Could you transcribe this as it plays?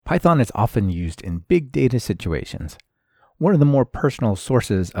Python is often used in big data situations. One of the more personal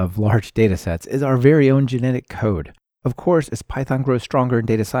sources of large data sets is our very own genetic code. Of course, as Python grows stronger in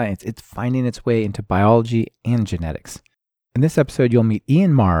data science, it's finding its way into biology and genetics. In this episode, you'll meet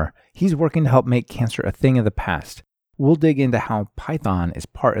Ian Marr. He's working to help make cancer a thing of the past. We'll dig into how Python is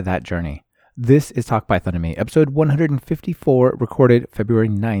part of that journey. This is Talk Python to Me, episode 154, recorded February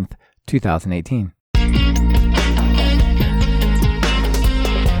 9th, 2018.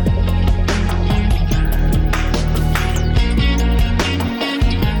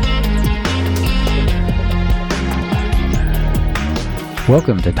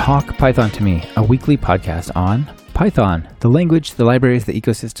 Welcome to Talk Python to Me, a weekly podcast on Python, the language, the libraries, the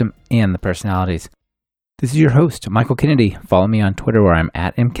ecosystem, and the personalities. This is your host, Michael Kennedy. Follow me on Twitter where I'm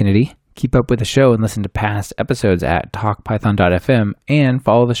at mkennedy. Keep up with the show and listen to past episodes at talkpython.fm and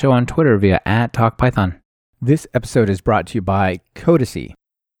follow the show on Twitter via @talkpython. This episode is brought to you by Codacy.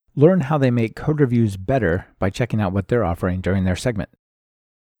 Learn how they make code reviews better by checking out what they're offering during their segment.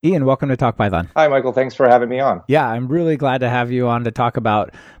 Ian, welcome to Talk Python. Hi, Michael. Thanks for having me on. Yeah, I'm really glad to have you on to talk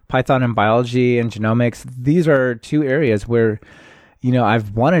about Python and biology and genomics. These are two areas where,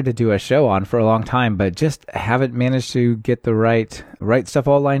 I've wanted to do a show on for a long time, but just haven't managed to get the right stuff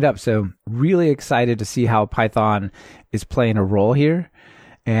all lined up. So really excited to see how Python is playing a role here.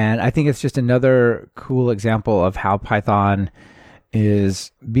 And I think it's just another cool example of how Python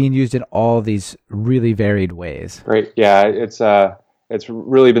is being used in all these really varied ways. Great. Yeah, it's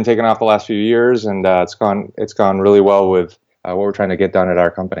really been taken off the last few years, and it's gone really well with what we're trying to get done at our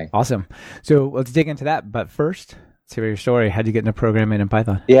company. Awesome. So let's dig into that. But first, let's hear your story. How'd you get into programming in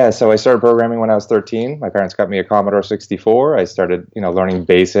Python? Yeah, so I started programming when I was 13. My parents got me a Commodore 64. I started, learning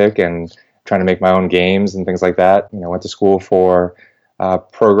BASIC and trying to make my own games and things like that. Went to school for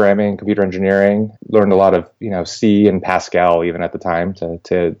programming, computer engineering. Learned a lot of, C and Pascal even at the time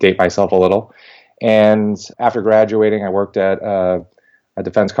to date myself a little. And after graduating, I worked at a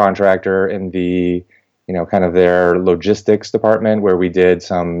defense contractor in the, kind of their logistics department, where we did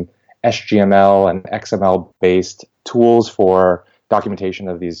some HTML and XML based tools for documentation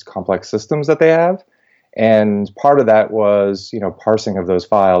of these complex systems that they have. And part of that was, parsing of those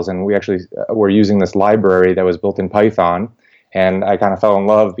files. And we actually were using this library that was built in Python. And I kind of fell in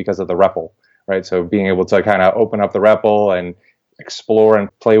love because of the REPL, right? So being able to kind of open up the REPL and explore and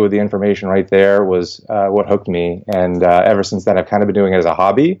play with the information right there was what hooked me. And ever since then, I've kind of been doing it as a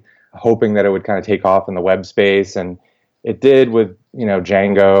hobby, hoping that it would kind of take off in the web space. And it did with,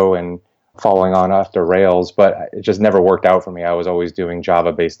 Django and following on after Rails, but it just never worked out for me. I was always doing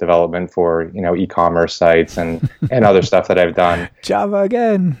Java-based development for, e-commerce sites and other stuff that I've done. Java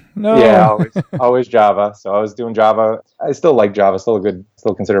again. No. Yeah, always Java. So I was doing Java. I still like Java, still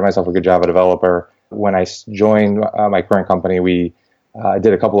consider myself a good Java developer. When I joined my current company, we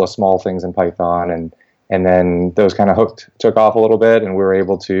did a couple of small things in Python, and then those kind of took off a little bit, and we were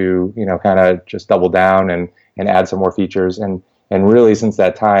able to, kind of just double down and add some more features. And really, since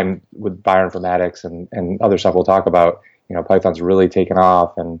that time, with bioinformatics and other stuff we'll talk about, Python's really taken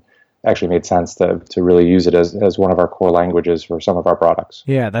off and actually made sense to really use it as one of our core languages for some of our products.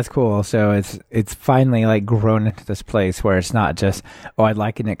 Yeah, that's cool. So it's finally grown into this place where it's not just, I'd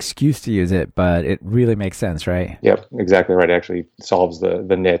like an excuse to use it, but it really makes sense, right? Yep, exactly right. It actually solves the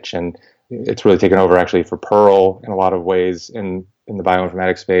niche, and it's really taken over actually for Perl in a lot of ways in the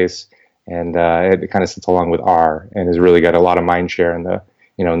bioinformatics space. And it kind of sits along with R and has really got a lot of mind share in the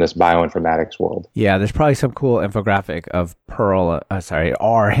in this bioinformatics world. Yeah, there's probably some cool infographic of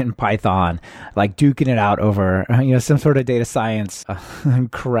R in Python, duking it out over, some sort of data science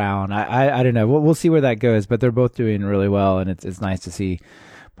crown. I don't know. We'll see where that goes, but they're both doing really well, and it's nice to see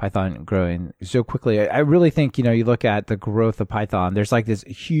Python growing so quickly. I really think, you look at the growth of Python, there's this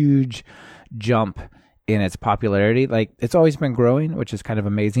huge jump in its popularity. It's always been growing, which is kind of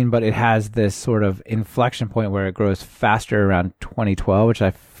amazing, but it has this sort of inflection point where it grows faster around 2012, which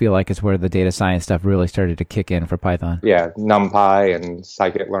I feel like is where the data science stuff really started to kick in for Python. Yeah, NumPy and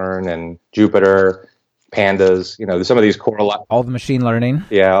scikit-learn and Jupyter, pandas, some of these core... All the machine learning.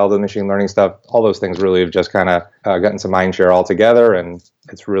 Yeah, all the machine learning stuff, all those things really have just kind of gotten some mind share all together, and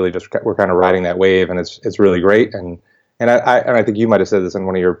it's really just, we're kind of riding that wave, and it's really great. And I think you might have said this in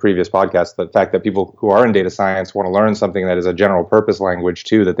one of your previous podcasts, the fact that people who are in data science want to learn something that is a general purpose language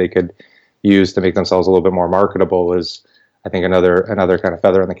too, that they could use to make themselves a little bit more marketable, is, I think, another kind of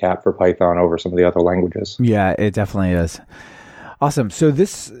feather in the cap for Python over some of the other languages. Yeah, it definitely is. Awesome. So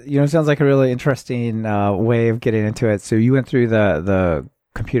this, sounds like a really interesting way of getting into it. So you went through the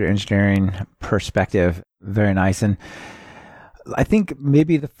computer engineering perspective. Very nice. And I think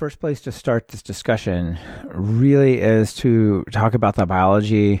maybe the first place to start this discussion really is to talk about the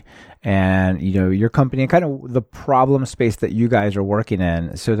biology and, your company and kind of the problem space that you guys are working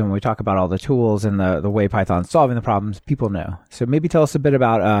in. So then when we talk about all the tools and the way Python's solving the problems, people know. So maybe tell us a bit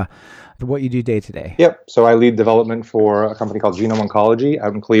about what you do day to day. Yep. So I lead development for a company called Genome Oncology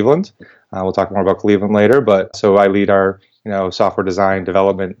out in Cleveland. We'll talk more about Cleveland later, but so I lead our, software design,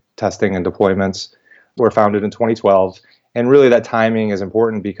 development, testing, and deployments. We're founded in 2012. And really that timing is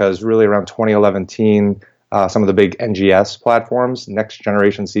important because really around 2011, some of the big NGS platforms, next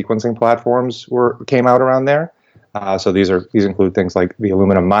generation sequencing platforms came out around there. So these include things like the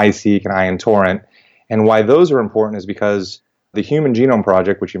Illumina MiSeq and Ion Torrent. And why those are important is because the Human Genome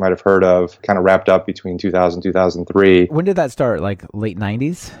Project, which you might have heard of, kind of wrapped up between 2000 2003. When did that start? Like late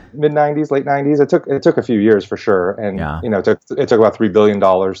 90s? Mid 90s, late 90s. It took a few years for sure, and it took about $3 billion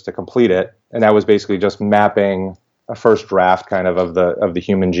to complete it, and that was basically just mapping a first draft kind of the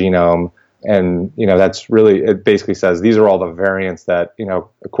human genome. And, that's really, it basically says these are all the variants that,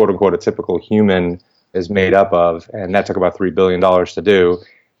 quote unquote, a typical human is made up of. And that took about $3 billion to do.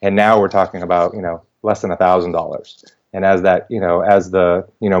 And now we're talking about, less than $1,000. And as that, as the,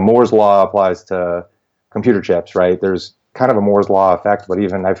 Moore's law applies to computer chips, right? There's kind of a Moore's law effect, but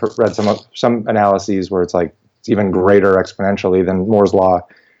even I've read some analyses where it's like, it's even greater exponentially than Moore's law,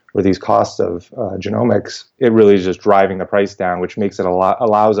 where these costs of genomics, it really is just driving the price down, which makes it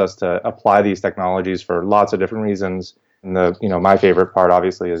allows us to apply these technologies for lots of different reasons. And my favorite part,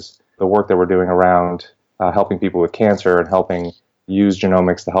 obviously, is the work that we're doing around helping people with cancer and helping use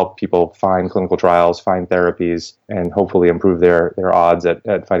genomics to help people find clinical trials, find therapies, and hopefully improve their odds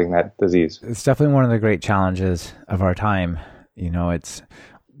at fighting that disease. It's definitely one of the great challenges of our time.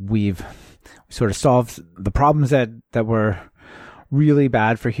 We've sort of solved the problems that were really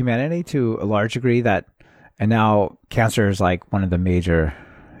bad for humanity to a large degree, and now cancer is like one of the major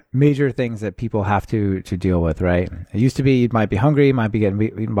things that people have to deal with, right? It used to be you might be hungry, you might be getting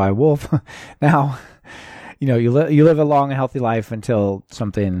eaten by a wolf. Now, you live a long and healthy life until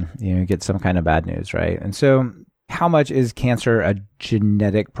something, gets some kind of bad news, right? And so how much is cancer a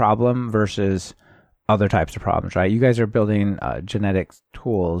genetic problem versus other types of problems, right? You guys are building genetic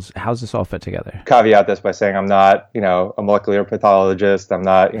tools. How's this all fit together? Caveat this by saying I'm not, a molecular pathologist. I'm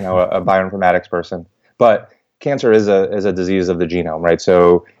not, a bioinformatics person. But cancer is a disease of the genome, right?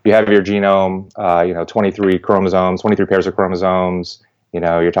 So you have your genome, 23 pairs of chromosomes.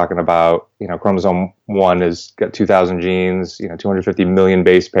 You're talking about, chromosome 1 is got 2,000 genes, 250 million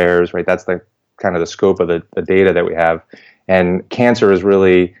base pairs, right? That's the kind of the scope of the data that we have. And cancer is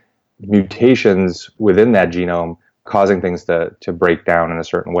really mutations within that genome causing things to break down in a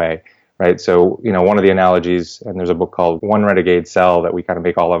certain way, right? So, one of the analogies, and there's a book called One Renegade Cell that we kind of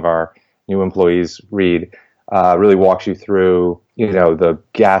make all of our new employees read, really walks you through, the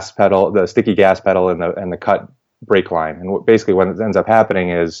gas pedal, the sticky gas pedal and the cut break line. And basically what ends up happening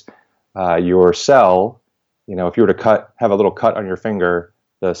is your cell, if you were to have a little cut on your finger,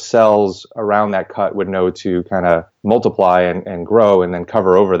 the cells around that cut would know to kind of multiply and grow and then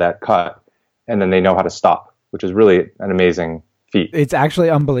cover over that cut. And then they know how to stop, which is really an amazing feat. It's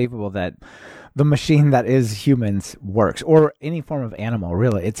actually unbelievable that the machine that is humans works, or any form of animal,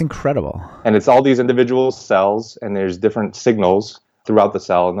 really. It's incredible. And it's all these individual cells, and there's different signals throughout the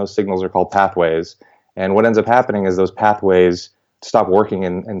cell, and those signals are called pathways. And what ends up happening is those pathways stop working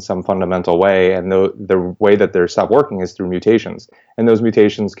in some fundamental way, and the way that they stop working is through mutations. And those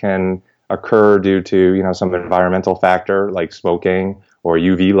mutations can occur due to some environmental factor like smoking or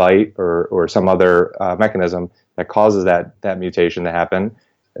UV light or some other mechanism that causes that mutation to happen.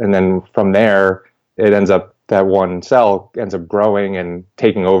 And then from there, that one cell ends up growing and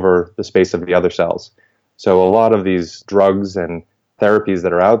taking over the space of the other cells. So a lot of these drugs and therapies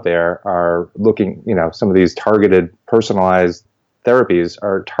that are out there are looking, some of these targeted, personalized therapies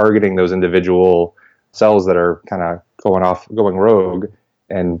are targeting those individual cells that are kind of going rogue,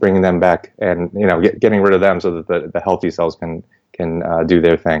 and bringing them back and, getting rid of them so that the healthy cells can do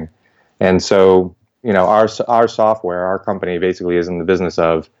their thing. And so, our software, our company basically is in the business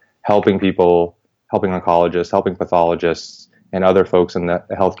of helping people, helping oncologists, helping pathologists, and other folks in the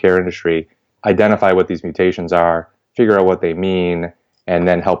healthcare industry identify what these mutations are, figure out what they mean, and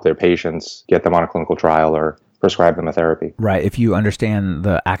then help their patients get them on a clinical trial or prescribe them a therapy. Right. If you understand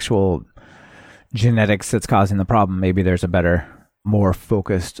the actual genetics that's causing the problem, maybe there's a better, more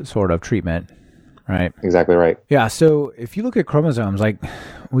focused sort of treatment, right? Exactly right. Yeah. So if you look at chromosomes, like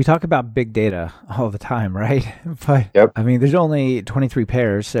we talk about big data all the time, right? But Yep. I mean, there's only 23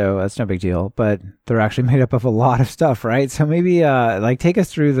 pairs, so that's no big deal, but they're actually made up of a lot of stuff, right? So maybe like take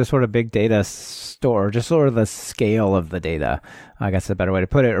us through the sort of big data store, just sort of the scale of the data. I guess a better way to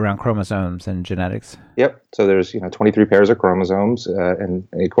put it around chromosomes and genetics. Yep. So there's 23 pairs of chromosomes in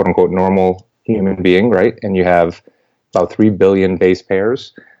a quote unquote normal human being, right? And you have about 3 billion base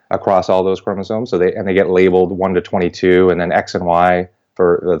pairs across all those chromosomes. So they get labeled 1 to 22, and then X and Y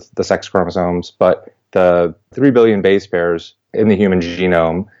for the sex chromosomes. But the 3 billion base pairs in the human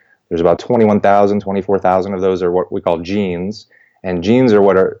genome, there's about 21,000, 24,000 of those are what we call genes. And genes are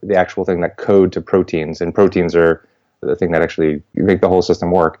what are the actual thing that code to proteins. And proteins are the thing that actually make the whole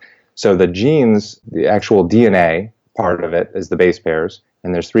system work. So the genes, the actual DNA part of it is the base pairs.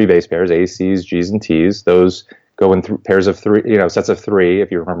 And there's 3 base pairs, A, C's, G's, and T's. Those go in pairs of 3, sets of 3.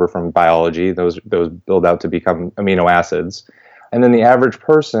 If you remember from biology, those build out to become amino acids. And then the average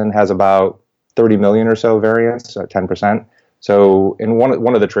person has about 30 million or so variants, 10%. So in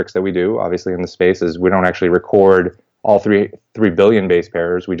one of the tricks that we do, obviously in the space, is we don't actually record all 3 billion base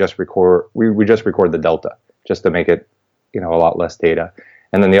pairs. We just record the delta, just to make it a lot less data.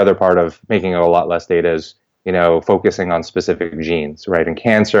 And then the other part of making it a lot less data is focusing on specific genes, right? In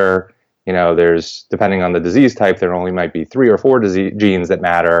cancer, there's, depending on the disease type, there only might be 3 or 4 genes that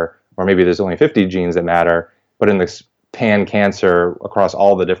matter, or maybe there's only 50 genes that matter. But in this pan cancer, across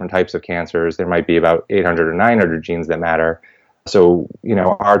all the different types of cancers, there might be about 800 or 900 genes that matter. So,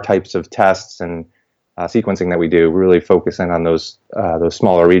 our types of tests and sequencing that we do really focus in on those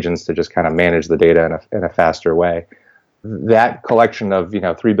smaller regions to just kind of manage the data in a faster way. That collection of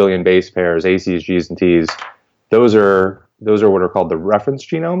 3 billion base pairs, A, C's, G's, and T's, those are what are called the reference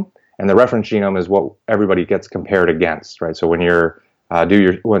genome. And the reference genome is what everybody gets compared against, right? So when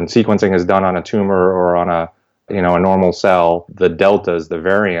when sequencing is done on a tumor or on a normal cell, the deltas, the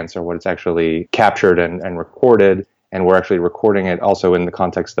variants, are what it's actually captured and recorded. And we're actually recording it also in the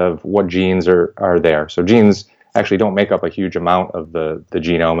context of what genes are there. So genes actually don't make up a huge amount of the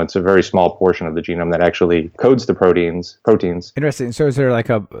genome. It's a very small portion of the genome that actually codes the proteins. Interesting. So is there like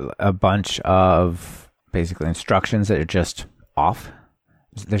a bunch of basically instructions that are just off?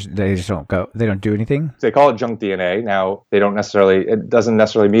 They just don't go. They don't do anything. They call it junk DNA. Now it doesn't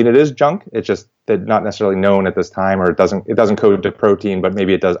necessarily mean it is junk. It's just that not necessarily known at this time, or it doesn't code to protein, but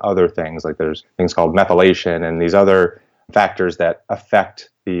maybe it does other things. Like there's things called methylation and these other factors that affect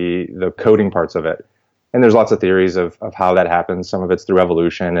the coding parts of it. And there's lots of theories of how that happens. Some of it's through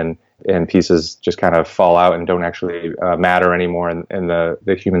evolution, and pieces just kind of fall out and don't actually matter anymore in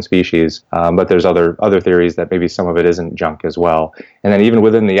the human species. But there's other theories that maybe some of it isn't junk as well. And then even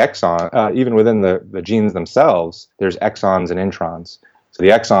within the exon, even within the genes themselves, there's exons and introns. So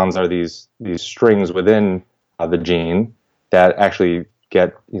the exons are these strings within the gene that actually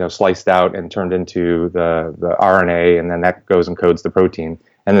get sliced out and turned into the RNA, and then that goes and codes the protein.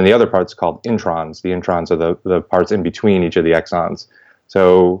 And then the other part's called introns. The introns are the parts in between each of the exons.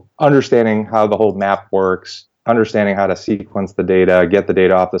 So understanding how the whole map works, understanding how to sequence the data, get the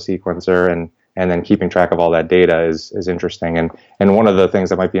data off the sequencer, and then keeping track of all that data is interesting. And one of the things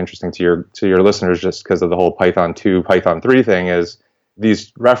that might be interesting to your listeners, just because of the whole Python 2, Python 3 thing, is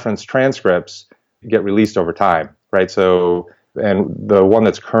these reference transcripts get released over time, right? So, and the one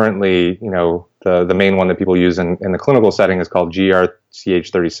that's currently, the main one that people use in the clinical setting is called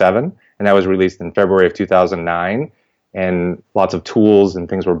GRCH37, and that was released in February of 2009. And lots of tools and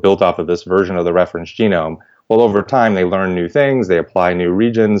things were built off of this version of the reference genome. Well, over time, they learn new things, they apply new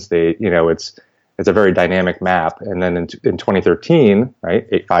regions, it's a very dynamic map. And then in 2013,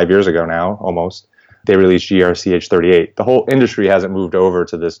 right, 5 years ago now, almost, they released GRCH38. The whole industry hasn't moved over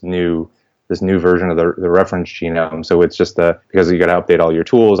to this new version of the reference genome. So it's just because you got to update all your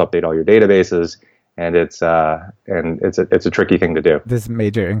tools, update all your databases, and it's a tricky thing to do. This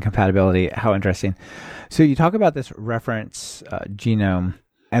major incompatibility, how interesting. So you talk about this reference genome,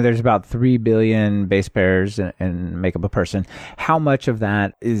 and there's about 3 billion base pairs and make up a person. How much of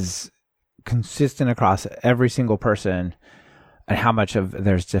that is consistent across every single person, and how much of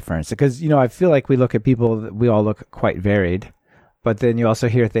there's difference? Because, I feel like we look at people, we all look quite varied. But then you also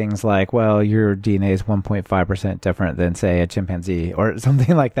hear things like, well, your DNA is 1.5% different than, say, a chimpanzee or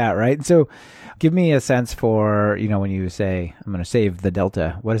something like that, right? So give me a sense for, when you say, I'm going to save the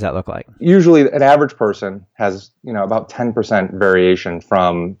delta, what does that look like? Usually an average person has, about 10% variation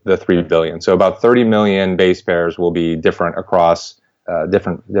from the 3 billion. So about 30 million base pairs will be different across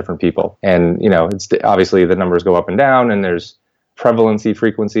different people. And, it's obviously the numbers go up and down, and there's prevalency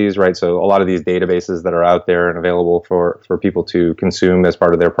frequencies, right? So a lot of these databases that are out there and available for people to consume as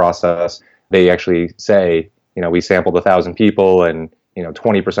part of their process, They actually say, we sampled 1,000 people and,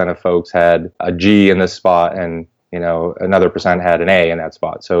 20% of folks had a G in this spot and, another percent had an A in that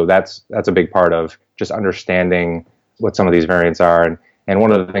spot. So that's a big part of just understanding what some of these variants are. And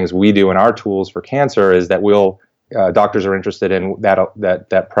one of the things we do in our tools for cancer is that doctors are interested in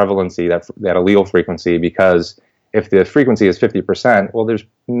that prevalency, that allele frequency, because if the frequency is 50%, well, there's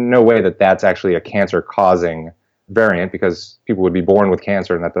no way that that's actually a cancer-causing variant, because people would be born with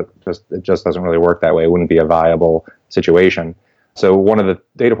cancer, and it just doesn't really work that way. It wouldn't be a viable situation. So one of the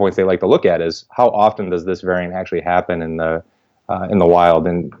data points they like to look at is how often does this variant actually happen in the wild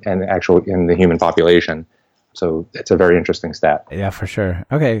and actually in the human population. So it's a very interesting stat. Yeah, for sure.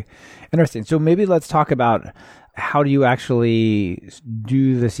 Okay, interesting. So maybe let's talk about how do you actually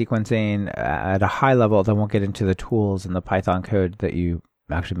do the sequencing at a high level. Then we'll get into the tools and the Python code that you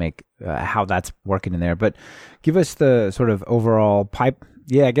actually make, how that's working in there. But give us the sort of overall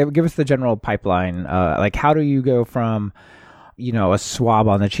give us the general pipeline. Like, how do you go from, a swab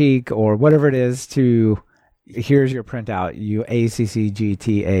on the cheek or whatever it is to here's your printout, you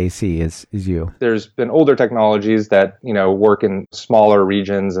ACCGTAC is you. There's been older technologies that, work in smaller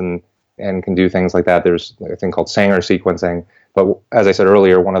regions and can do things like that. There's a thing called Sanger sequencing. But as I said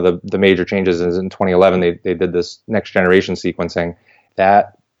earlier, one of the major changes is in 2011, they did this next generation sequencing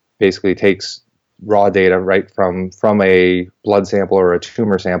that basically takes raw data right from a blood sample or a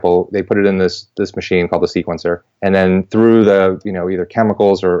tumor sample. They put it in this machine called the sequencer, and then through the either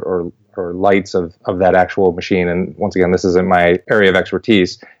chemicals or lights of that actual machine, and once again, this isn't my area of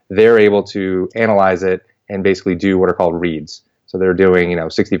expertise, they're able to analyze it and basically do what are called reads. So they're doing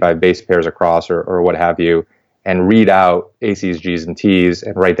 65 base pairs across or what have you, and read out ACs, Gs, and Ts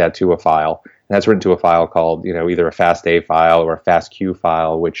and write that to a file. And that's written to a file called, either a FASTA file or a FASTQ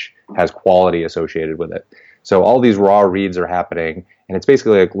file, which has quality associated with it. So all these raw reads are happening, and it's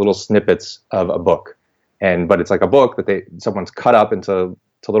basically like little snippets of a book. But it's like a book that someone's cut up into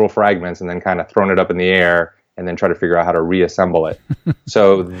little fragments and then kind of thrown it up in the air and then try to figure out how to reassemble it.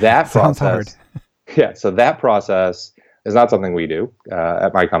 So that Sounds hard. Yeah, so that process is not something we do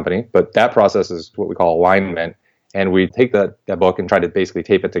at my company, but that process is what we call alignment. And we take that book and try to basically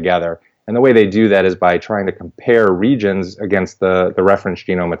tape it together. And the way they do that is by trying to compare regions against the reference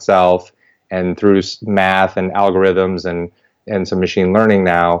genome itself. And through math and algorithms and some machine learning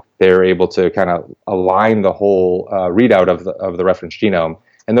now, they're able to kind of align the whole readout of the reference genome.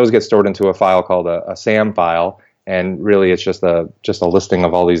 And those get stored into a file called a SAM file. And really, it's just a listing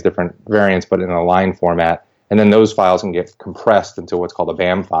of all these different variants, but in a line format. And then those files can get compressed into what's called a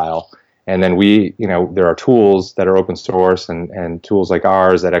BAM file. And then there are tools that are open source and tools like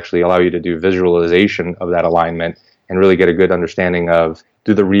ours that actually allow you to do visualization of that alignment and really get a good understanding of,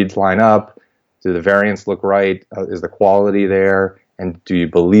 do the reads line up? Do the variants look right? Is the quality there? And do you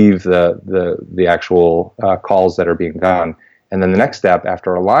believe the actual calls that are being done? And then the next step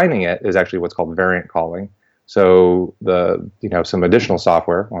after aligning it is actually what's called variant calling. So some additional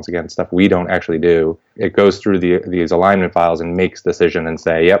software, once again, stuff we don't actually do, it goes through these alignment files and makes decision and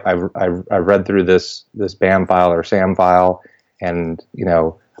say, yep, I've read through this BAM file or SAM file, and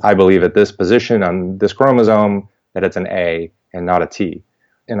I believe at this position on this chromosome that it's an A and not a T.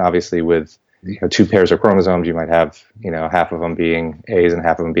 And obviously with two pairs of chromosomes, you might have half of them being A's and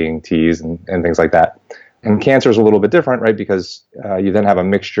half of them being T's and things like that. And cancer is a little bit different, right? Because you then have a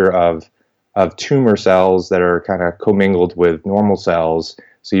mixture of tumor cells that are kind of commingled with normal cells.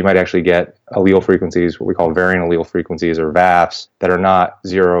 So you might actually get allele frequencies, what we call variant allele frequencies or VAFs, that are not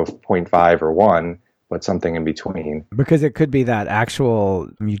 0.5 or 1, but something in between. Because it could be that actual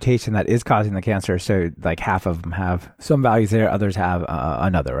mutation that is causing the cancer. So like half of them have some values there, others have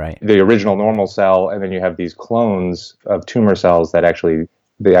another, right? The original normal cell, and then you have these clones of tumor cells that actually,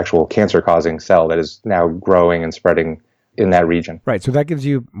 the actual cancer-causing cell that is now growing and spreading in that region. Right. So that gives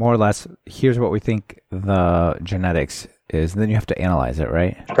you more or less, here's what we think the genetics is, and then you have to analyze it,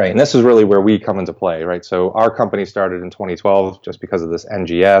 right? Right. And this is really where we come into play, right? So our company started in 2012 just because of this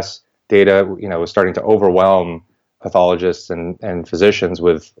NGS data, was starting to overwhelm pathologists and physicians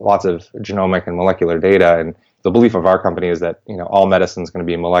with lots of genomic and molecular data. And the belief of our company is that, all medicine is going to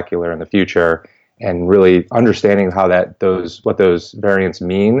be molecular in the future, and really understanding how what those variants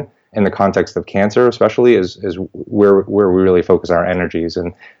mean in the context of cancer especially is where we really focus our energies.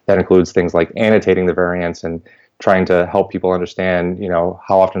 And that includes things like annotating the variants and trying to help people understand,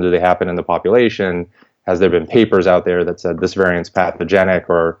 how often do they happen in the population? Has there been papers out there that said this variant's pathogenic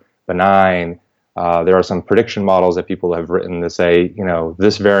or benign? There are some prediction models that people have written to say,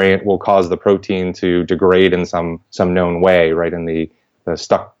 this variant will cause the protein to degrade in some known way, right, in the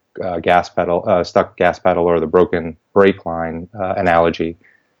stuck gas pedal or the broken brake line analogy.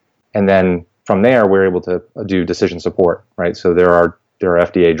 And then from there, we're able to do decision support, right? So there are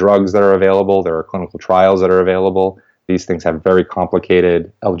FDA drugs that are available. There are clinical trials that are available. These things have very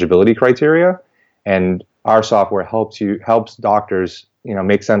complicated eligibility criteria, and our software helps doctors,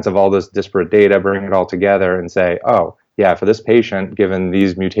 make sense of all this disparate data, bring it all together, and say, oh, yeah, for this patient, given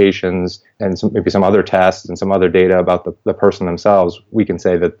these mutations and maybe some other tests and some other data about the person themselves, we can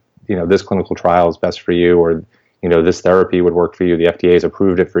say that this clinical trial is best for you, or this therapy would work for you. The FDA has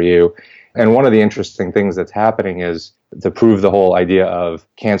approved it for you. And one of the interesting things that's happening is to prove the whole idea of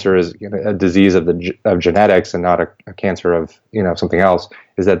cancer is a disease of genetics and not a cancer of something else,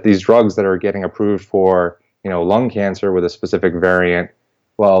 is that these drugs that are getting approved for lung cancer with a specific variant,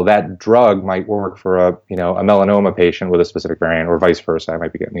 well, that drug might work for a melanoma patient with a specific variant, or vice versa. I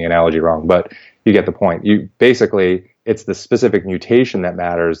might be getting the analogy wrong, but you get the point. It's the specific mutation that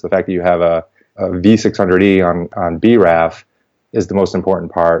matters. The fact that you have a V600E on BRAF is the most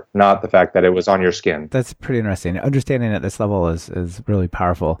important part, not the fact that it was on your skin. That's pretty interesting. Understanding at this level is really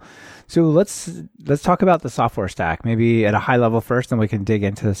powerful. So let's talk about the software stack, maybe at a high level first, and we can dig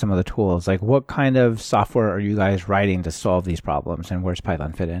into some of the tools. Like, what kind of software are you guys writing to solve these problems, and where's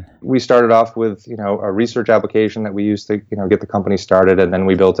Python fit in? We started off with a research application that we used to get the company started, and then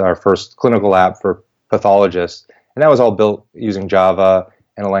we built our first clinical app for pathologists, and that was all built using Java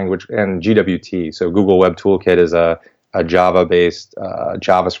and a language and GWT. So Google Web Toolkit is a Java-based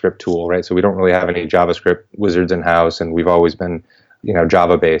JavaScript tool, right? So we don't really have any JavaScript wizards in-house, and we've always been,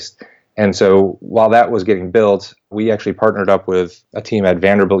 Java-based. And so while that was getting built, we actually partnered up with a team at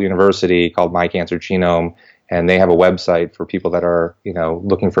Vanderbilt University called My Cancer Genome, and they have a website for people that are,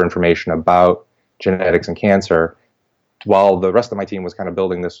 looking for information about genetics and cancer. While the rest of my team was kind of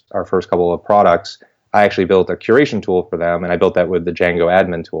building our first couple of products, I actually built a curation tool for them, and I built that with the Django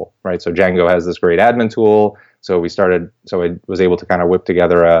admin tool, right? So Django has this great admin tool. So I was able to kind of whip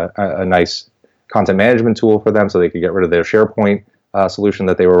together a nice content management tool for them so they could get rid of their SharePoint solution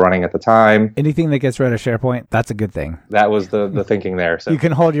that they were running at the time. Anything that gets rid of SharePoint, that's a good thing. That was the thinking there. So you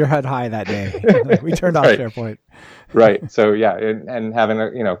can hold your head high that day. We turned off right. SharePoint. Right. So yeah, and having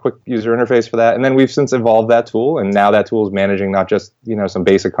a quick user interface for that. And then we've since evolved that tool, and now that tool is managing not just some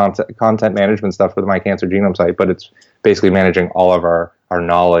basic content management stuff for the My Cancer Genome site, but it's basically managing all of our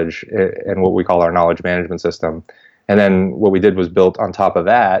knowledge and what we call our knowledge management system. And then what we did was built on top of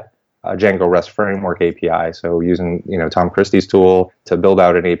that Django REST framework API. So using Tom Christie's tool to build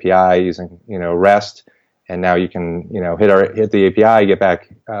out an API using REST. And now you can, hit the API, get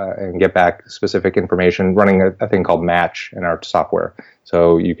back specific information, running a thing called match in our software.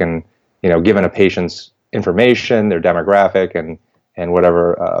 So you can, given a patient's information, their demographic, and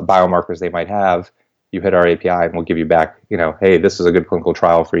whatever biomarkers they might have, you hit our API and we'll give you back, hey, this is a good clinical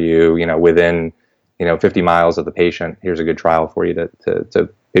trial for you, within, 50 miles of the patient. Here's a good trial for you to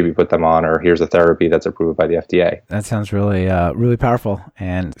maybe put them on, or here's a therapy that's approved by the FDA. That sounds really, really powerful,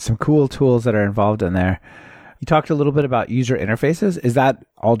 and some cool tools that are involved in there. You talked a little bit about user interfaces. Is that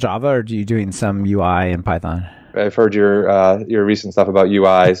all Java, or are you doing some UI in Python? I've heard your recent stuff about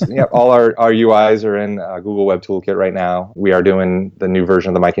UIs. Yeah, all our UIs are in Google Web Toolkit right now. We are doing the new version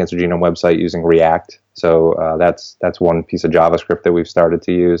of the My Cancer Genome website using React. So that's one piece of JavaScript that we've started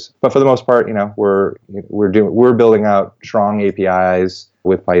to use. But for the most part, we're building out strong APIs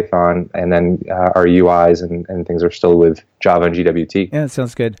with Python, and then our UIs and things are still with Java and GWT. Yeah, that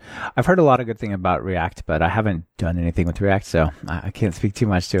sounds good. I've heard a lot of good things about React, but I haven't done anything with React, so I can't speak too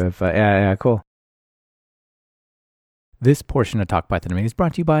much to it. But yeah, cool. This portion of Talk Python to Me is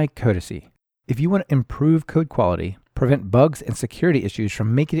brought to you by Codacy. If you want to improve code quality, prevent bugs and security issues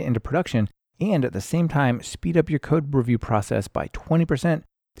from making it into production, and at the same time speed up your code review process by 20%,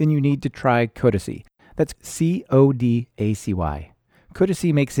 then you need to try Codacy. That's Codacy.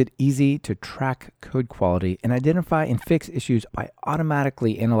 Codacy makes it easy to track code quality and identify and fix issues by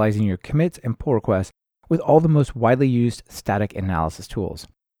automatically analyzing your commits and pull requests with all the most widely used static analysis tools.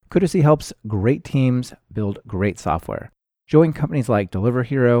 Codacy helps great teams build great software. Join companies like Deliver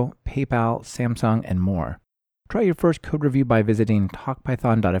Hero, PayPal, Samsung, and more. Try your first code review by visiting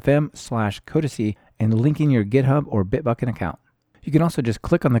talkpython.fm/Codacy and linking your GitHub or Bitbucket account. You can also just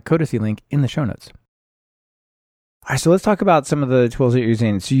click on the Codacy link in the show notes. All right, so let's talk about some of the tools that you're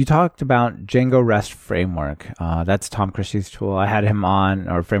using. So you talked about Django REST framework. That's Tom Christie's tool. I had him on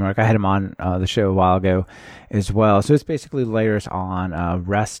the show a while ago as well. So it's basically layers on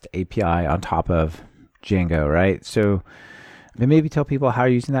REST API on top of Django, right? So maybe tell people how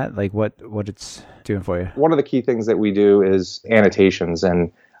you're using that, like what it's doing for you. One of the key things that we do is annotations.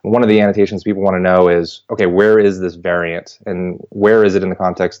 And one of the annotations people want to know is, okay, where is this variant? And where is it in the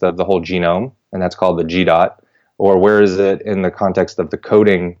context of the whole genome? And that's called the G dot. or where is it in the context of the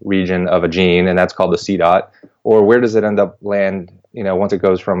coding region of a gene, and that's called the C dot, or where does it end up land, once it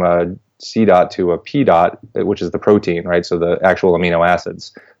goes from a C dot to a P dot, which is the protein, right? So the actual amino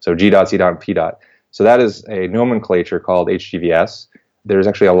acids. So G dot, C dot, and P dot. So that is a nomenclature called HGVS. There's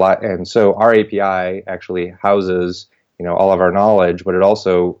actually a lot, and so our API actually houses all of our knowledge, but it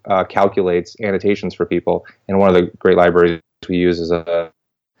also calculates annotations for people. And one of the great libraries we use is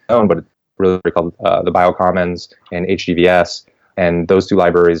own, but it's really called the Biocommons and HGVS. And those two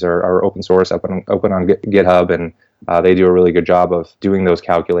libraries are open source, open on GitHub, and they do a really good job of doing those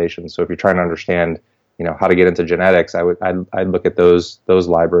calculations. So if you're trying to understand, how to get into genetics, I'd look at those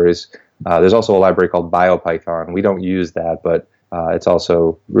libraries. There's also a library called BioPython. We don't use that, but it's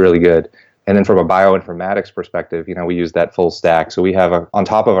also really good. And then from a bioinformatics perspective, we use that full stack. So we have, on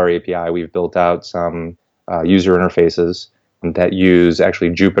top of our API, we've built out some user interfaces that use actually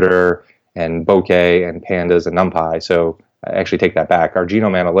Jupyter and Bokeh and Pandas and NumPy. So I actually take that back. Our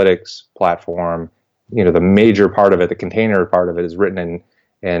genome analytics platform, the major part of it, the container part of it, is written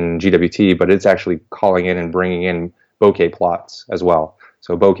in GWT, but it's actually calling in and bringing in Bokeh plots as well.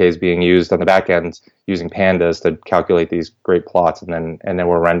 So Bokeh is being used on the back end using Pandas to calculate these great plots, and then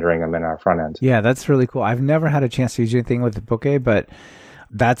we're rendering them in our front end. Yeah, that's really cool. I've never had a chance to use anything with the Bokeh, but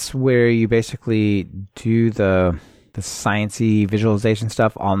that's where you basically do the sciencey visualization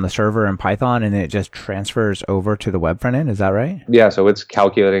stuff on the server in Python, and it just transfers over to the web front end. Is that right? Yeah, so it's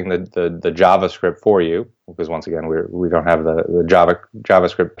calculating the JavaScript for you, because once again, we don't have the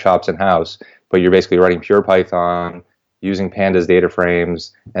JavaScript chops in house, but you're basically writing pure Python using Pandas data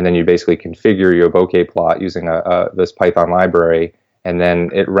frames, and then you basically configure your Bokeh plot using this Python library, and then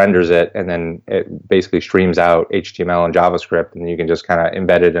it renders it, and then it basically streams out HTML and JavaScript, and you can just kind of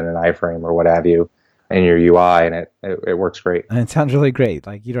embed it in an iframe or what have you in your UI, and it works great. And it sounds really great.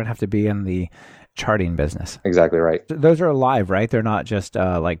 Like, you don't have to be in the charting business. Exactly right. Those are live, right? They're not just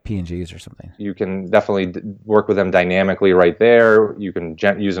like PNGs or something. You can definitely work with them dynamically right there. You can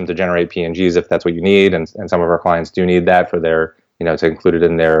use them to generate PNGs if that's what you need, and some of our clients do need that for their, to include it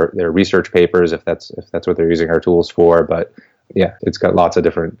in their research papers if that's what they're using our tools for. But yeah, it's got lots of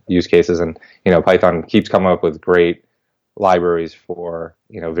different use cases, and Python keeps coming up with great libraries for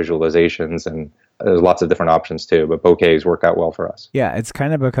visualizations, and there's lots of different options too, but Bokeh's work out well for us. Yeah, it's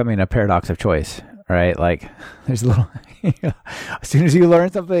kind of becoming a paradox of choice, right? Like, there's a little, as soon as you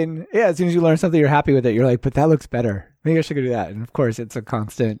learn something you're happy with it, you're like, but that looks better. Maybe I should go do that. And of course, it's a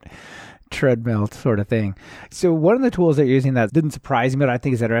constant treadmill sort of thing. So one of the tools that you're using that didn't surprise me, but I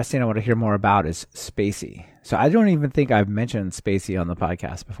think is interesting, I want to hear more about, is Spacey. So I don't even think I've mentioned Spacey on the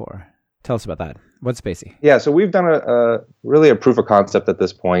podcast before. Tell us about that. What's Spacey? Yeah, so we've done really a proof of concept at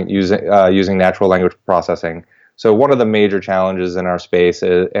this point using natural language processing. So one of the major challenges in our space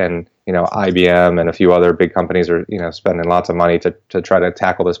is, and IBM and a few other big companies are spending lots of money to try to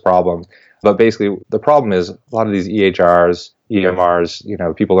tackle this problem. But basically, the problem is a lot of these EHRs,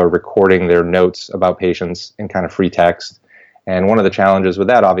 EMRs, people are recording their notes about patients in kind of free text. And one of the challenges with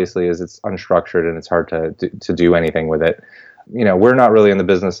that, obviously, is it's unstructured and it's hard to do anything with it. We're not really in the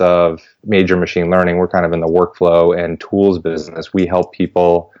business of major machine learning. We're kind of in the workflow and tools business. We help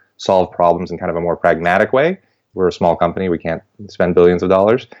people solve problems in kind of a more pragmatic way. We're a small company. We can't spend billions of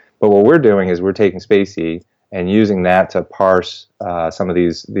dollars. But what we're doing is we're taking Spacey and using that to parse some of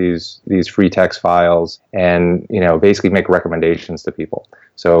these free text files and basically make recommendations to people.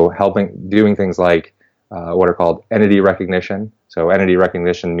 So doing things like what are called entity recognition. So entity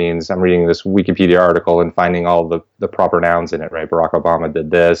recognition means I'm reading this Wikipedia article and finding all the proper nouns in it, right? Barack Obama did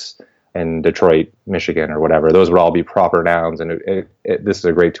this in Detroit, Michigan, or whatever. Those would all be proper nouns, and this is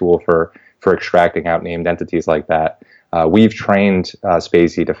a great tool for extracting out named entities like that. We've trained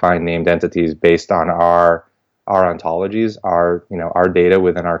Spacey to find named entities based on our ontologies, our data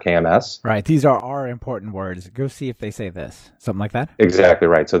within our KMS. Right. These are our important words. Go see if they say this. Something like that? Exactly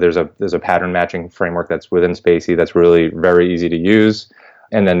right. So there's a pattern matching framework that's within Spacey that's really very easy to use.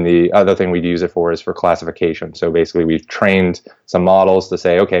 And then the other thing we'd use it for is for classification. So basically we've trained some models to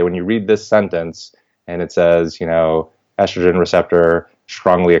say, okay, when you read this sentence and it says, estrogen receptor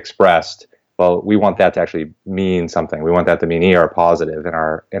strongly expressed, well, we want that to actually mean something. We want that to mean ER positive in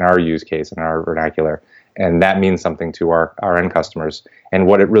our use case, in our vernacular. And that means something to our end customers. And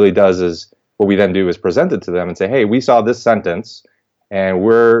what it really does is, what we then do is present it to them and say, hey, we saw this sentence and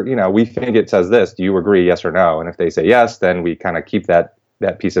we think it says this. Do you agree, yes or no? And if they say yes, then we kind of keep that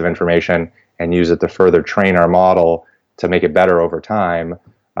piece of information and use it to further train our model to make it better over time.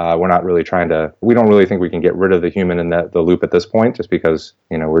 We're not really we don't really think we can get rid of the human in the loop at this point, just because,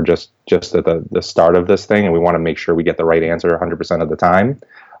 we're just at the start of this thing and we want to make sure we get the right answer 100% of the time.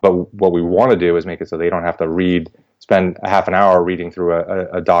 But what we want to do is make it so they don't have to spend a half an hour reading through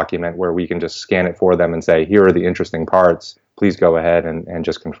a document, where we can just scan it for them and say, here are the interesting parts. Please go ahead and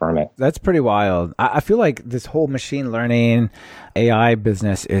just confirm it. That's pretty wild. I feel like this whole machine learning AI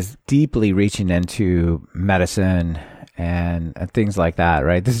business is deeply reaching into medicine and things like that,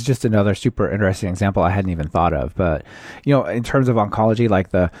 right? This is just another super interesting example I hadn't even thought of. But, in terms of oncology, like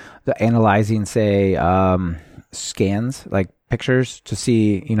the analyzing, say, scans, like pictures to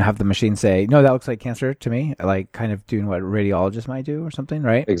see, have the machine say, no, that looks like cancer to me, like kind of doing what a radiologist might do or something,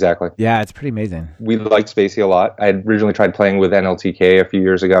 right? Exactly. Yeah, it's pretty amazing. We liked Spacey a lot. I had originally tried playing with NLTK a few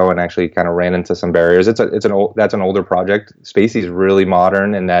years ago and actually kind of ran into some barriers. That's an older project. Spacey's really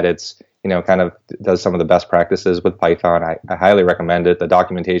modern in that it's, kind of does some of the best practices with Python. I highly recommend it. The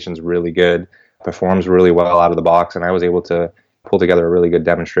documentation's really good, performs really well out of the box, and I was able to pull together a really good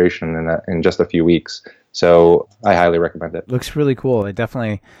demonstration in just a few weeks. So I highly recommend it. Looks really cool.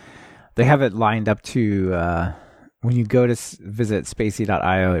 They have it lined up to, when you go to visit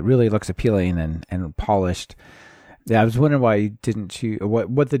spacey.io, it really looks appealing and polished. Yeah, I was wondering why you didn't choose,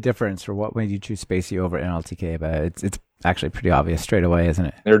 what the difference, or what made you choose Spacey over NLTK, but it's actually pretty obvious straight away, isn't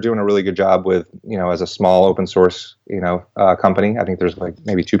it? They're doing a really good job with, as a small open source, company. I think there's like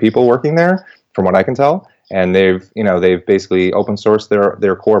maybe 2 people working there, from what I can tell. And they've basically open sourced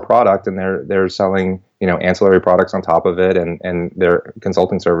their core product, and they're selling, ancillary products on top of it, and their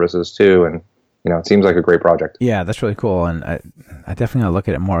consulting services too. And, it seems like a great project. Yeah, that's really cool. And I definitely want to look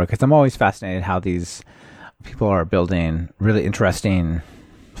at it more, because I'm always fascinated how these people are building really interesting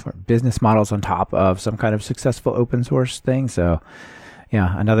business models on top of some kind of successful open source thing. So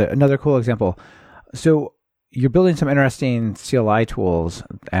yeah, another cool example. So you're building some interesting CLI tools,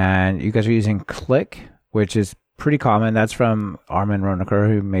 and you guys are using Click, which is pretty common. That's from Armin Ronacher,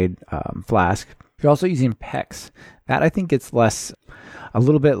 who made Flask. You're also using PEX. That I think gets a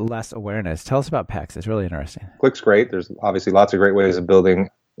little bit less awareness. Tell us about PEX. It's really interesting. Click's great. There's obviously lots of great ways of building,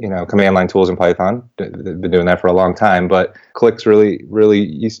 command line tools in Python. They've been doing that for a long time, but Click's really, really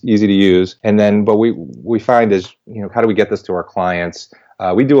easy to use. And then, but we find is, how do we get this to our clients?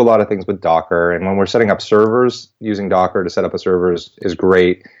 We do a lot of things with Docker, and when we're setting up servers, using Docker to set up a server is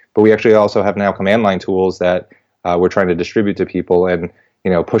great. But we actually also have now command line tools that we're trying to distribute to people, and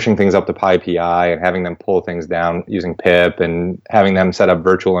pushing things up to PyPI and having them pull things down using pip and having them set up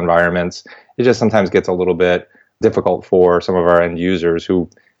virtual environments. It just sometimes gets a little bit difficult for some of our end users who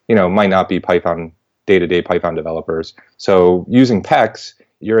might not be day-to-day Python developers. So using PEX,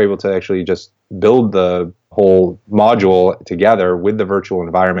 you're able to actually just build the whole module together with the virtual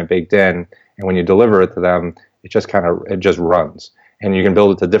environment baked in, and when you deliver it to them, it just runs. And you can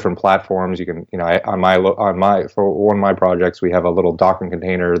build it to different platforms. You can, for one of my projects, we have a little Docker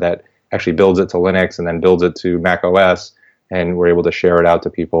container that actually builds it to Linux and then builds it to Mac OS, and we're able to share it out to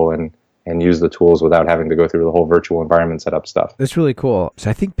people and use the tools without having to go through the whole virtual environment setup stuff. That's really cool. So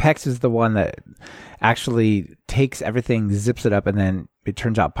I think PEX is the one that actually takes everything, zips it up, and then it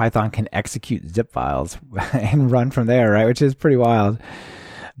turns out Python can execute zip files and run from there, right? Which is pretty wild.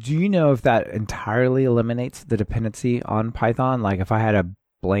 Do you know if that entirely eliminates the dependency on Python? Like if I had a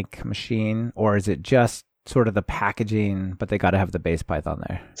blank machine, or is it just sort of the packaging, but they got to have the base Python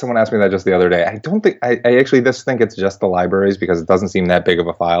there? Someone asked me that just the other day. I don't think, I actually just think it's just the libraries, because it doesn't seem that big of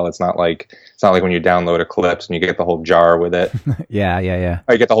a file. It's not like when you download Eclipse and you get the whole jar with it. Yeah.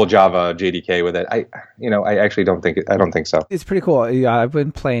 Or you get the whole Java JDK with it. I actually don't think so. It's pretty cool. Yeah, I've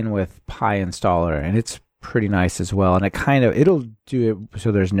been playing with PyInstaller, and it's pretty nice as well. And it'll do it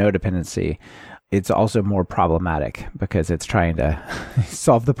so there's no dependency. It's also more problematic because it's trying to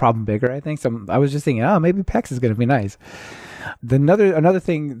solve the problem bigger, I think. So I was just thinking, maybe PEX is going to be nice. Another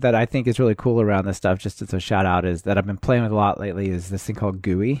thing that I think is really cool around this stuff, just as a shout out, is that I've been playing with a lot lately, is this thing called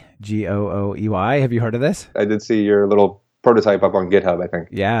GUI, GOOEY. Have you heard of this? I did see your little prototype up on GitHub, I think.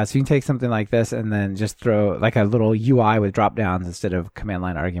 Yeah, so you can take something like this and then just throw like a little UI with drop downs instead of command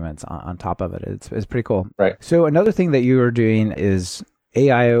line arguments on top of it. It's pretty cool. Right. So another thing that you are doing is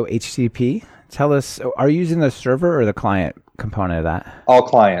AIO HTTP. Tell us, are you using the server or the client component of that? All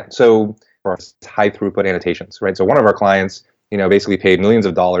client. So for high throughput annotations, right? So one of our clients, basically paid millions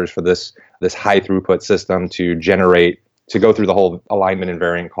of dollars for this high throughput system to go through the whole alignment and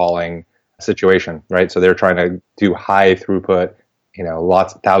variant calling situation, right? So they're trying to do high throughput,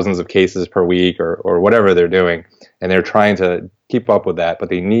 thousands of cases per week or whatever they're doing. And they're trying to keep up with that, but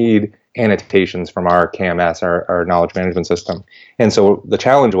they need annotations from our KMS, our knowledge management system. And so the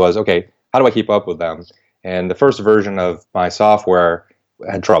challenge was, okay, how do I keep up with them? And the first version of my software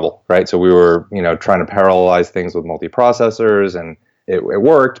had trouble, right? So we were, trying to parallelize things with multiprocessors, and it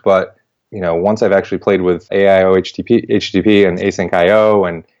worked. But, once I've actually played with AIO HTTP and Async IO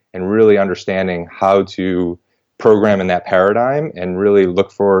and and really understanding how to program in that paradigm and really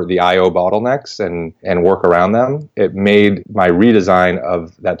look for the IO bottlenecks and work around them. It made my redesign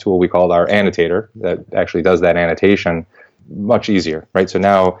of that tool we called our annotator that actually does that annotation much easier, right? So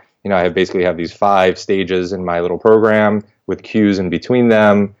now, I basically have these 5 stages in my little program with cues in between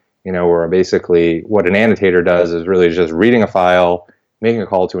them, where basically what an annotator does is really just reading a file, making a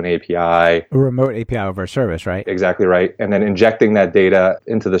call to an API. A remote API over a service, right? Exactly right. And then injecting that data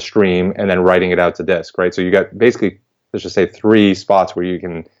into the stream and then writing it out to disk, right? So you got basically, let's just say 3 spots where you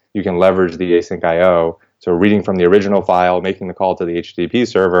can leverage the async IO. So reading from the original file, making the call to the HTTP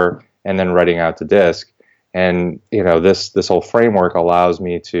server, and then writing out to disk. And, this whole framework allows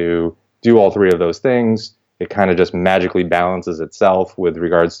me to do all 3 of those things. It kind of just magically balances itself with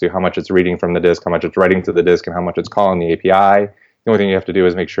regards to how much it's reading from the disk, how much it's writing to the disk, and how much it's calling the API. The only thing you have to do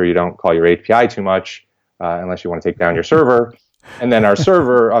is make sure you don't call your API too much, unless you want to take down your server. And then our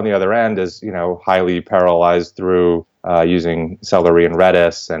server on the other end is, highly parallelized through using Celery and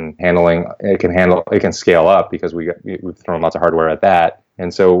Redis, and it can scale up because we've thrown lots of hardware at that.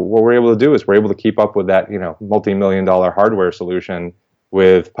 And so what we're able to do is we're able to keep up with that, multi-million-dollar hardware solution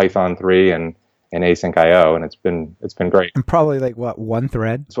with Python 3 and async IO, and it's been great. And probably like what, one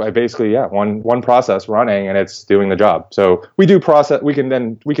thread? So I basically, one process running, and it's doing the job. So we can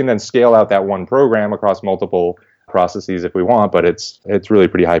then scale out that one program across multiple processes if we want, but it's really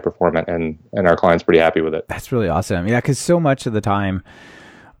pretty high performant, and our client's pretty happy with it. That's really awesome. Yeah, because so much of the time,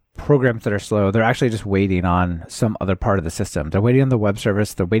 programs that are slow, they're actually just waiting on some other part of the system. They're waiting on the web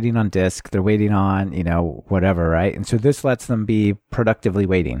service, they're waiting on disk, they're waiting on, whatever, right? And so this lets them be productively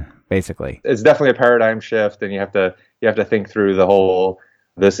waiting, basically. It's definitely a paradigm shift, and you have to think through the whole,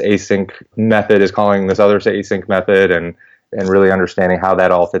 this async method is calling this other async method, and really understanding how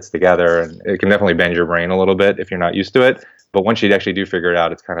that all fits together. And it can definitely bend your brain a little bit if you're not used to it. But once you actually do figure it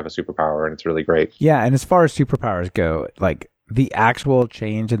out, it's kind of a superpower, and it's really great. Yeah, and as far as superpowers go, like the actual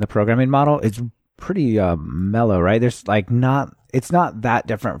change in the programming model is pretty mellow, right? There's it's not that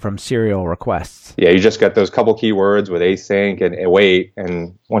different from serial requests. Yeah, you just got those couple keywords with async and await,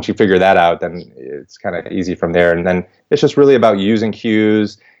 and once you figure that out, then it's kind of easy from there. And then it's just really about using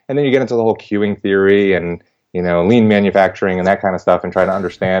queues, and then you get into the whole queuing theory and lean manufacturing and that kind of stuff, and try to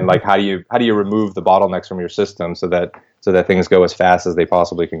understand like how do you remove the bottlenecks from your system so that things go as fast as they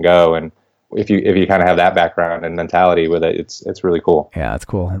possibly can go. And if you kind of have that background and mentality with it, it's really cool. Yeah, it's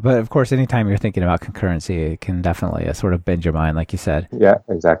cool. But of course, anytime you're thinking about concurrency, it can definitely sort of bend your mind, like you said. Yeah,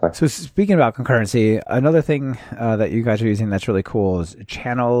 exactly. So speaking about concurrency, another thing that you guys are using that's really cool is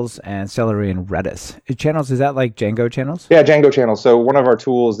channels and Celery and Redis. Channels, is that like Django channels? Yeah, Django channels. So one of our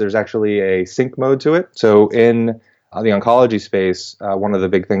tools, there's actually a sync mode to it. So in the oncology space, one of the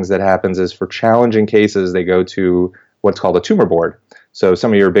big things that happens is for challenging cases, they go to what's called a tumor board. So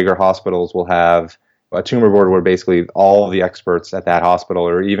some of your bigger hospitals will have a tumor board where basically all the experts at that hospital,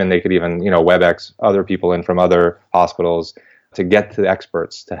 or even they could even, WebEx other people in from other hospitals to get to the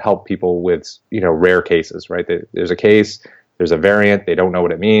experts to help people with, rare cases, right? There's a case, there's a variant, they don't know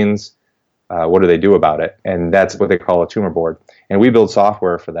what it means. What do they do about it? And that's what they call a tumor board. And we build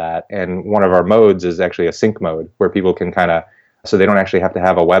software for that. And one of our modes is actually a sync mode where people can so they don't actually have to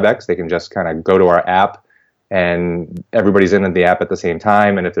have a WebEx. They can just kind of go to our app, and everybody's in the app at the same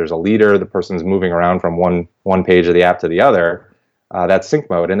time. And if there's a leader, the person's moving around from one page of the app to the other. That's sync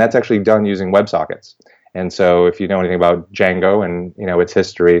mode, and that's actually done using WebSockets. And so, if you know anything about Django and its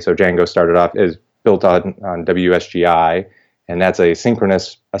history, so Django started off is built on WSGI, and that's a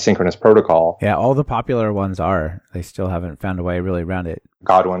synchronous protocol. Yeah, all the popular ones are. They still haven't found a way really around it.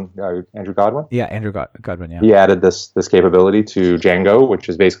 Andrew Godwin. Yeah, Andrew Godwin. Yeah, he added this capability to Django, which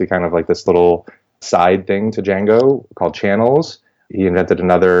is basically kind of like this little side thing to Django called channels. He invented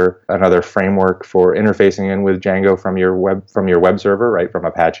another framework for interfacing in with Django from your web server, right, from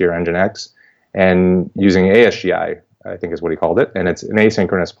Apache or Nginx, and using ASGI, I think is what he called it, and it's an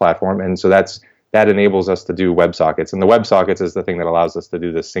asynchronous platform, and so that enables us to do WebSockets, and the WebSockets is the thing that allows us to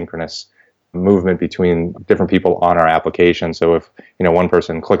do this synchronous movement between different people on our application. So if one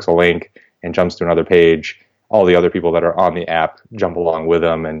person clicks a link and jumps to another page, all the other people that are on the app jump along with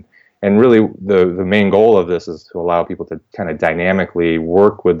them, and really, the main goal of this is to allow people to kind of dynamically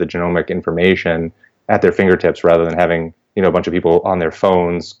work with the genomic information at their fingertips, rather than having a bunch of people on their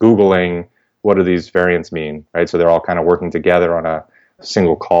phones Googling what do these variants mean, right? So they're all kind of working together on a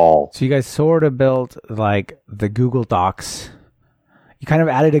single call. So you guys sort of built like the Google Docs. You kind of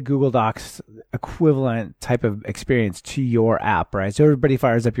added a Google Docs equivalent type of experience to your app, right? So everybody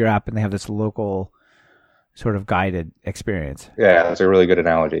fires up your app and they have this local sort of guided experience. Yeah, that's a really good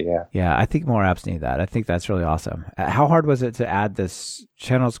analogy. Yeah. Yeah, I think more apps need that. I think that's really awesome. How hard was it to add this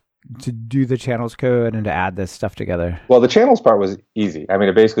channels, to do the channels code and to add this stuff together? Well, the channels part was easy. I mean,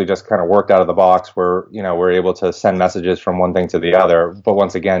 it basically just kind of worked out of the box where, we're able to send messages from one thing to the other. But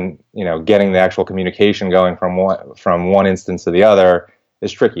once again, getting the actual communication going from one instance to the other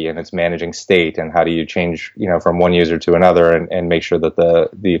is tricky, and it's managing state and how do you change, from one user to another and make sure that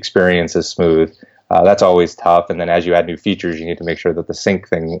the experience is smooth. That's always tough. And then as you add new features, you need to make sure that the sync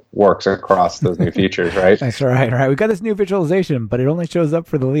thing works across those new features, right? That's right. We got this new visualization, but it only shows up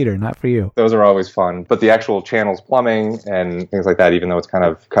for the leader, not for you. Those are always fun. But the actual channels plumbing and things like that, even though it's kind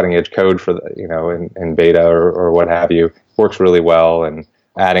of cutting edge code for in beta or what have you, works really well. And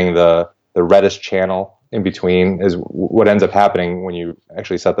adding the Redis channel in between is what ends up happening when you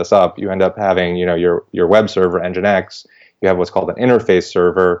actually set this up. You end up having, your web server, Nginx. You have what's called an interface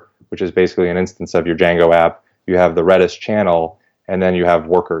server, which is basically an instance of your Django app. You have the Redis channel, and then you have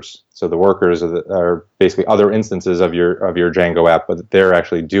workers. So the workers are basically other instances of your Django app, but they're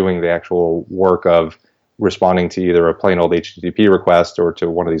actually doing the actual work of responding to either a plain old HTTP request or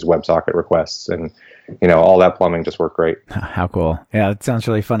to one of these WebSocket requests. And all that plumbing just worked great. How cool. Yeah, it sounds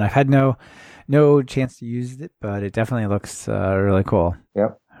really fun. I've had no chance to use it, but it definitely looks really cool.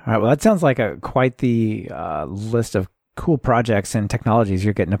 Yep. All right. Well, that sounds like quite the list of cool projects and technologies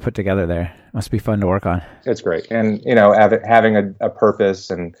you're getting to put together there. Must be fun to work on. It's great. And, having a purpose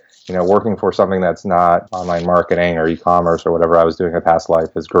and, working for something that's not online marketing or e-commerce or whatever I was doing in past life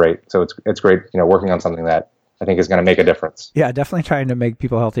is great. So it's great, working on something that I think is going to make a difference. Yeah, definitely trying to make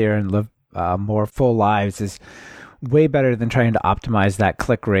people healthier and live more full lives is way better than trying to optimize that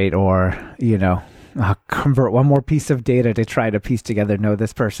click rate or, convert one more piece of data to try to piece together, no,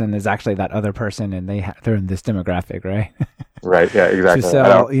 this person is actually that other person and they're in this demographic, right? Right, yeah, exactly. To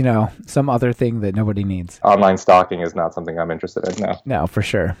sell, some other thing that nobody needs. Online stalking is not something I'm interested in, no. No, for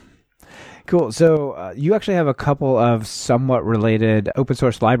sure. Cool. So you actually have a couple of somewhat related open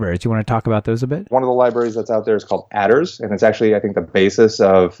source libraries. Do you want to talk about those a bit? One of the libraries that's out there is called Adders, and it's actually, I think, the basis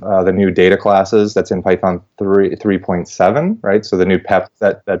of the new data classes that's in Python 3.7, right? So the new PEP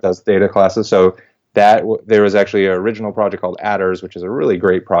that does data classes. So there was actually an original project called Adders, which is a really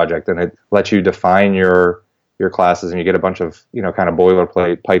great project, and it lets you define your classes, and you get a bunch of kind of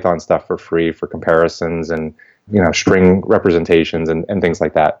boilerplate Python stuff for free for comparisons and string representations and things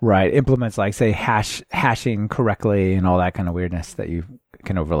like that. Right. Implements like, say, hashing correctly and all that kind of weirdness that you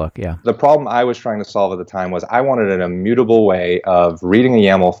can overlook. Yeah. The problem I was trying to solve at the time was I wanted an immutable way of reading a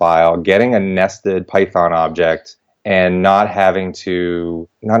YAML file, getting a nested Python object, and not having to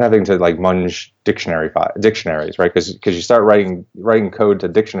like munge dictionaries, right? Because you start writing code to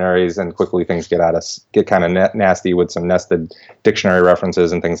dictionaries, and quickly things get kind of nasty with some nested dictionary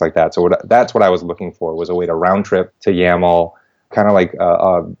references and things like that. So that's what I was looking for, was a way to round trip to YAML, kind of like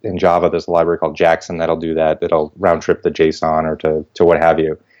in Java, there's a library called Jackson that'll do that. That'll round trip to JSON or to what have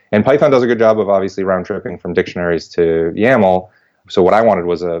you. And Python does a good job of obviously round tripping from dictionaries to YAML. So what I wanted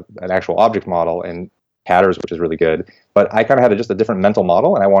was an actual object model and Adders, which is really good. But I kind of had just a different mental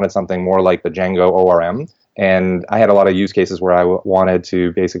model, and I wanted something more like the Django ORM. And I had a lot of use cases where I wanted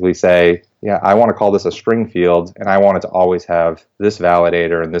to basically say, yeah, I want to call this a string field, and I want it to always have this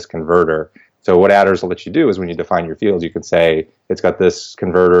validator and this converter. So what Adders will let you do is when you define your fields, you could say it's got this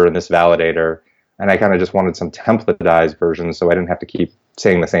converter and this validator. And I kind of just wanted some templatized versions so I didn't have to keep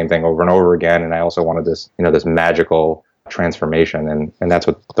saying the same thing over and over again. And I also wanted this, this magical transformation, and that's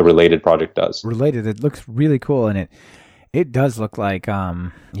what the Related project does. Related, it looks really cool, and it does look like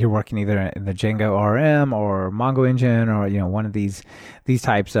you're working either in the Django ORM or Mongo Engine or one of these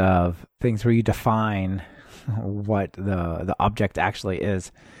types of things where you define what the object actually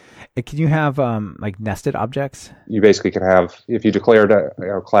is. Can you have like nested objects? You basically can have, if you declared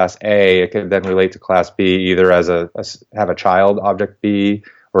class A, it can then relate to class B either as have a child object B,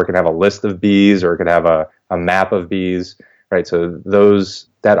 or it can have a list of Bs, or it could have a map of Bs, right? So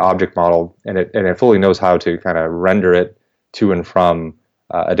that object model, and it fully knows how to kind of render it to and from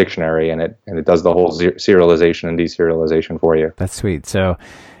a dictionary, and it does the whole serialization and deserialization for you. That's sweet. So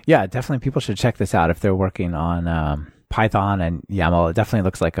yeah, definitely people should check this out if they're working on Python and YAML. It definitely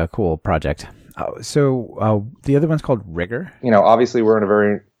looks like a cool project. So the other one's called Rigor. Obviously we're in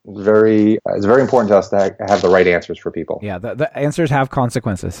a it's very important to us to have the right answers for people. Yeah, the answers have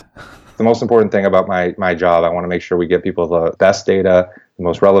consequences. The most important thing about my job, I want to make sure we get people the best data, the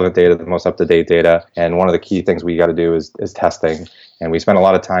most relevant data, the most up-to-date data. And one of the key things we got to do is testing. And we spend a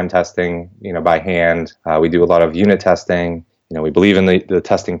lot of time testing, by hand. We do a lot of unit testing. We believe in the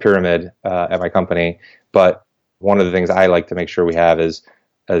testing pyramid at my company. But one of the things I like to make sure we have is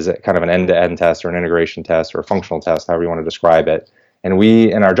as a, kind of an end-to-end test or an integration test or a functional test, however you want to describe it. And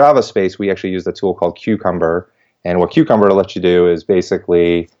we, in our Java space, we actually use a tool called Cucumber. And what Cucumber lets you do is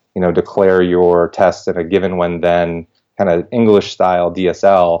basically, declare your tests in a given when then kind of English style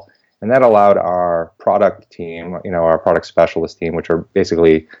DSL. And that allowed our product team, our product specialist team, which are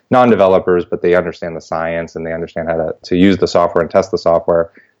basically non-developers, but they understand the science and they understand how to use the software and test the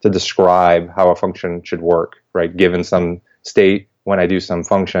software, to describe how a function should work, right? Given some state, when I do some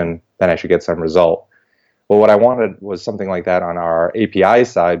function, then I should get some result. Well, what I wanted was something like that on our API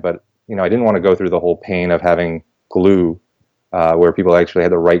side, but I didn't want to go through the whole pain of having glue, where people actually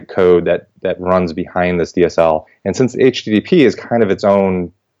had to write code that runs behind this DSL. And since HTTP is kind of its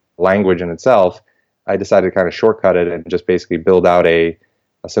own language in itself, I decided to kind of shortcut it and just basically build out a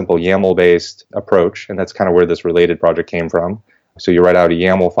simple YAML-based approach, and that's kind of where this related project came from. So you write out a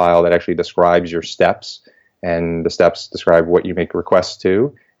YAML file that actually describes your steps, and the steps describe what you make requests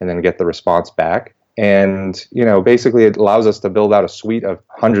to, and then get the response back. And, basically it allows us to build out a suite of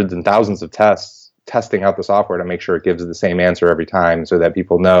hundreds and thousands of tests, testing out the software to make sure it gives the same answer every time so that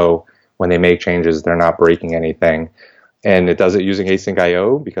people know when they make changes, they're not breaking anything. And it does it using async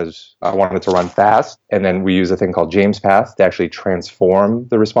IO because I wanted it to run fast. And then we use a thing called JamesPath to actually transform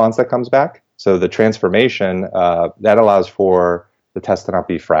the response that comes back. So the transformation, that allows for the test to not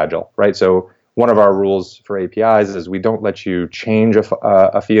be fragile, right? So one of our rules for APIs is we don't let you change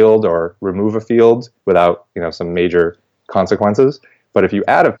a field or remove a field without, some major consequences. But if you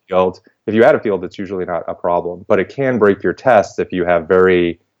add a field, it's usually not a problem. But it can break your tests if you have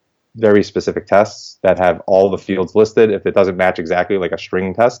very, very specific tests that have all the fields listed. If it doesn't match exactly like a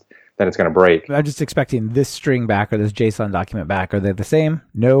string test, then it's going to break. I'm just expecting this string back or this JSON document back. Are they the same?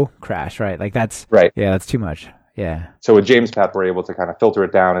 No, crash, right? Like that's right. Yeah, that's too much. Yeah. So with JamesPath, we're able to kind of filter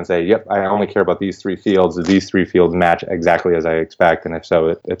it down and say, yep, I only care about these three fields. Do these three fields match exactly as I expect? And if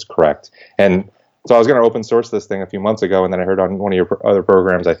so, it's correct. And so I was going to open source this thing a few months ago, and then I heard on one of your other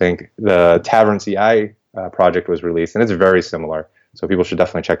programs, I think, the Tavern CI project was released, and it's very similar. So people should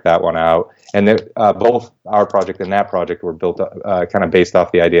definitely check that one out. And both our project and that project were built kind of based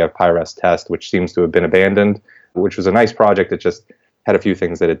off the idea of PyRest test, which seems to have been abandoned, which was a nice project. It just had a few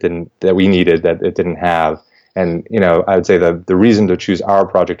things that we needed that it didn't have. And, I would say the reason to choose our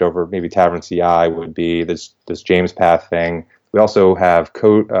project over maybe Tavern CI would be this JamesPath thing. We also have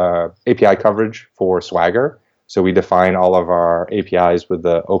API coverage for Swagger. So we define all of our APIs with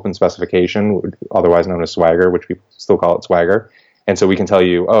the open specification, otherwise known as Swagger, which we still call it Swagger. And so we can tell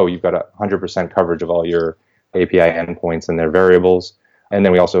you, you've got 100% coverage of all your API endpoints and their variables. And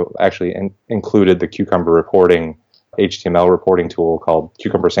then we also actually included the Cucumber reporting, HTML reporting tool called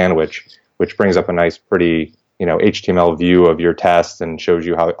Cucumber Sandwich, which brings up a nice, pretty HTML view of your tests and shows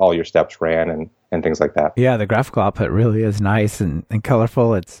you how all your steps ran and things like that. Yeah, the graphical output really is nice and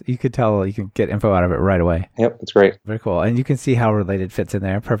colorful. You could tell you can get info out of it right away. Yep, it's great. Very cool. And you can see how related fits in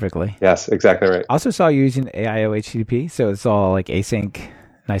there perfectly. Yes, exactly right. I also saw you using AIO HTTP, so it's all like async,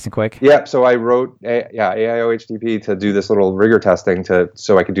 nice and quick. Yeah, so I wrote AIO HTTP to do this little rigor testing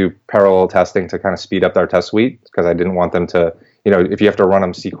so I could do parallel testing to kind of speed up our test suite, because I didn't want them to, if you have to run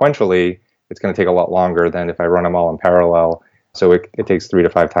them sequentially, it's going to take a lot longer than if I run them all in parallel. So it takes 3 to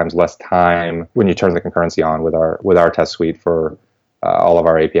 5 times less time when you turn the concurrency on with our test suite for all of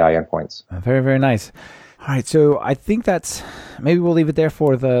our API endpoints. Very, very nice. All right, so I think maybe we'll leave it there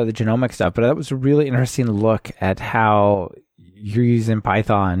for the genomic stuff, but that was a really interesting look at how you're using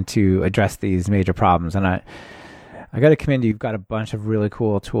Python to address these major problems. And I got to commend you. You've got a bunch of really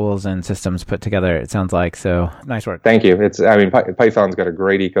cool tools and systems put together, it sounds like. So nice work. Thank you. Python's got a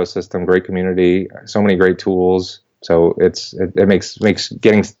great ecosystem, great community, so many great tools. So it makes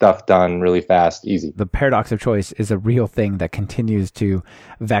getting stuff done really fast easy. The paradox of choice is a real thing that continues to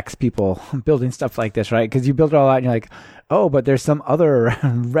vex people building stuff like this, right? Because you build it all out and you're like, oh, but there's some other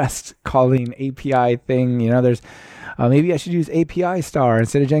REST calling API thing. There's maybe I should use API star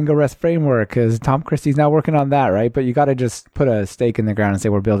instead of Django REST framework because Tom Christie's now working on that, right? But you got to just put a stake in the ground and say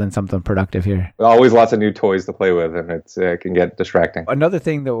we're building something productive here. Always lots of new toys to play with, and it can get distracting. Another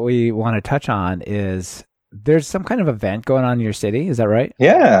thing that we want to touch on is there's some kind of event going on in your city. Is that right?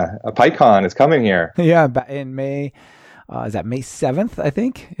 Yeah, a PyCon is coming here. Yeah, in May. Is that May 7th, I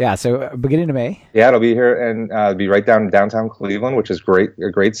think? Yeah, so beginning of May. Yeah, it'll be here, and it'll be right downtown Cleveland, which is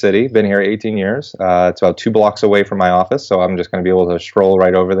a great city. Been here 18 years. It's about 2 blocks away from my office, so I'm just going to be able to stroll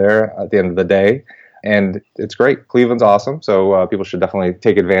right over there at the end of the day. And it's great. Cleveland's awesome, so people should definitely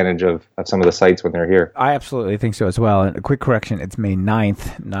take advantage of some of the sites when they're here. I absolutely think so as well. And a quick correction, it's May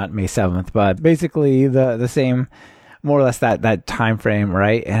 9th, not May 7th, but basically the same more or less that time frame,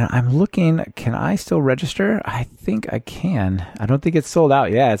 right? And I'm looking, can I still register? I think I can. I don't think it's sold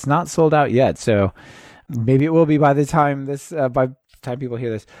out. Yeah, it's not sold out yet. So maybe it will be by the time by the time people hear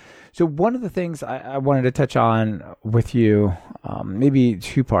this. So one of the things I wanted to touch on with you, maybe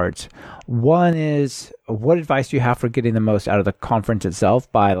two parts. One is, what advice do you have for getting the most out of the conference itself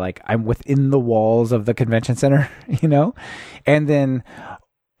by, like, I'm within the walls of the convention center, And then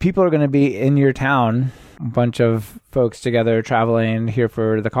people are going to be in your town, a bunch of folks together traveling here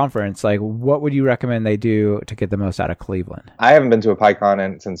for the conference. Like, what would you recommend they do to get the most out of Cleveland? I haven't been to a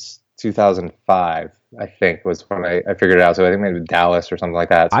PyCon since 2005, I think, was when I figured it out. So I think maybe Dallas or something like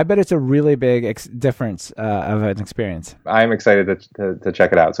that. I bet it's a really big difference of an experience. I'm excited to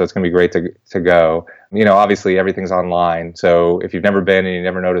check it out. So it's going to be great to go. Obviously everything's online. So if you've never been and you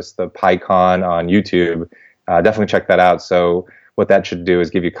never noticed the PyCon on YouTube, definitely check that out. So what that should do is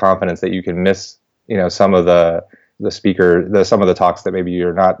give you confidence that you can miss, some of some of the talks that maybe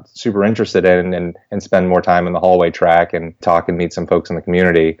you're not super interested in, and spend more time in the hallway track and talk and meet some folks in the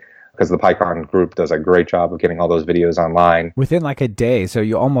community. Because the PyCon group does a great job of getting all those videos online. Within like a day, so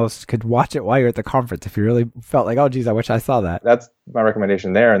you almost could watch it while you're at the conference if you really felt like, oh, geez, I wish I saw that. That's my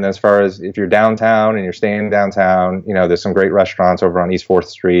recommendation there. And then as far as if you're downtown and you're staying downtown, there's some great restaurants over on East 4th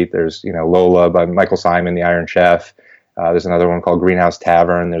Street. There's, Lola by Michael Simon, the Iron Chef. There's another one called Greenhouse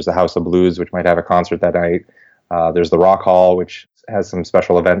Tavern. There's the House of Blues, which might have a concert that night. There's the Rock Hall, which has some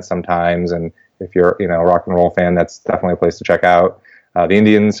special events sometimes. And if you're, a rock and roll fan, that's definitely a place to check out. The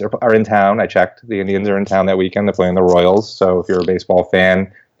Indians are in town. I checked. The Indians are in town that weekend. They're playing the Royals. So if you're a baseball fan,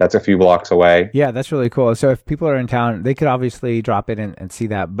 that's a few blocks away. Yeah, that's really cool. So if people are in town, they could obviously drop in and see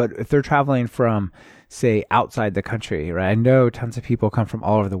that. But if they're traveling from, say, outside the country, right? I know tons of people come from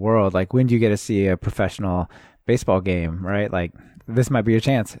all over the world. Like, when do you get to see a professional baseball game, right? Like, this might be your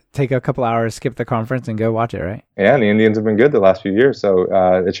chance. Take a couple hours, skip the conference, and go watch it, right? Yeah, and the Indians have been good the last few years. So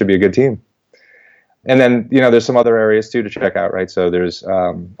it should be a good team. And then, there's some other areas too to check out, right? So there's,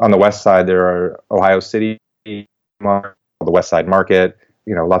 on the west side, there are Ohio City, the West Side Market,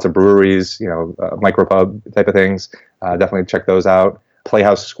 lots of breweries, micropub type of things. Definitely check those out.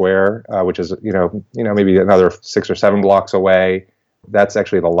 Playhouse Square, which is, maybe another 6 or 7 blocks away. That's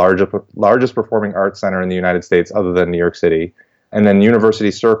actually the largest performing arts center in the United States other than New York City. And then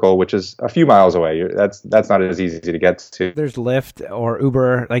University Circle, which is a few miles away. That's not as easy to get to. There's Lyft or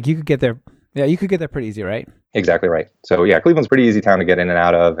Uber. Like, you could get there. Yeah, you could get there pretty easy, right? Exactly right. So yeah, Cleveland's a pretty easy town to get in and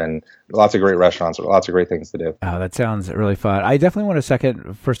out of, and lots of great restaurants, lots of great things to do. Oh, that sounds really fun. I definitely want to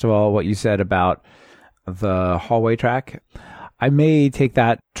second, first of all, what you said about the hallway track. I may take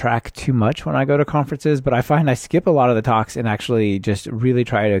that track too much when I go to conferences, but I find I skip a lot of the talks and actually just really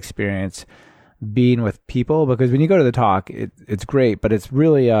try to experience being with people, because when you go to the talk, it's great, but it's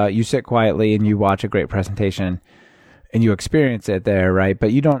really, you sit quietly and you watch a great presentation and you experience it there, right?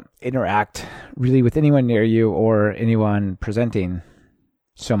 But you don't interact really with anyone near you or anyone presenting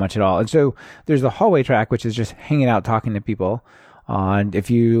so much at all. And so there's the hallway track, which is just hanging out, talking to people. And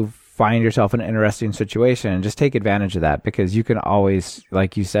if you find yourself in an interesting situation, just take advantage of that, because you can always,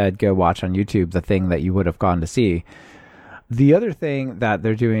 like you said, go watch on YouTube the thing that you would have gone to see. The other thing that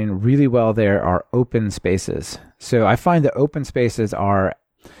they're doing really well there are open spaces. So I find that open spaces are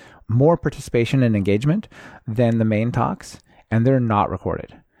more participation and engagement than the main talks, and they're not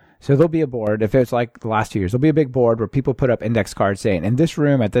recorded. So there'll be a board, if it's like the last 2 years, there'll be a big board where people put up index cards saying, in this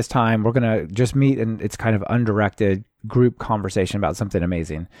room at this time, we're going to just meet, and it's kind of undirected group conversation about something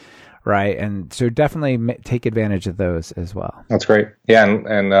amazing, right? And so definitely take advantage of those as well. That's great. Yeah,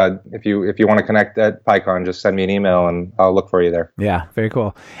 and if you want to connect at PyCon, just send me an email and I'll look for you there. Yeah, very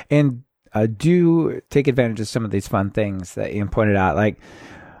cool. And do take advantage of some of these fun things that Ian pointed out. Like,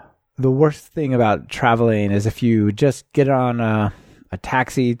 the worst thing about traveling is if you just get on a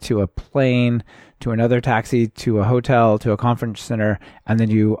taxi to a plane, to another taxi, to a hotel, to a conference center, and then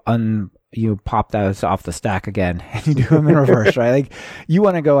you pop those off the stack again and you do them in reverse, right? Like, you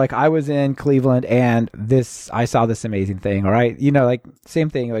want to go like, I was in Cleveland and I saw this amazing thing, all right? Like, same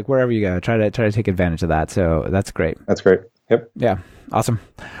thing, like wherever you go, try to take advantage of that. So that's great. That's great. Yep. Yeah. Awesome.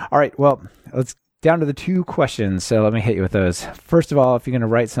 All right. Well, let's down to the 2 questions. So let me hit you with those. First of all, if you're going to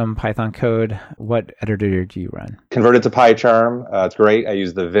write some Python code, what editor do you run? Converted to PyCharm. It's great. I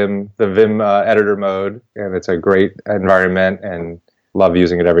use the Vim editor mode, and it's a great environment, and love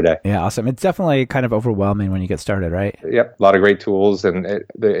using it every day. Yeah, awesome. It's definitely kind of overwhelming when you get started, right? Yep, a lot of great tools, and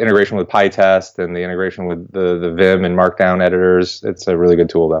the integration with PyTest and the integration with the Vim and Markdown editors. It's a really good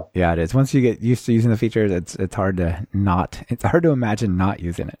tool, though. Yeah, it is. Once you get used to using the features, it's hard to imagine not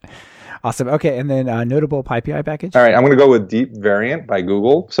using it. Awesome. Okay, and then notable PyPI package? All right, I'm going to go with Deep Variant by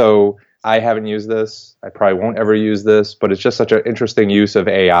Google. So I haven't used this. I probably won't ever use this, but it's just such an interesting use of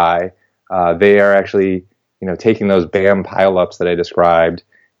AI. They are actually, taking those BAM pileups that I described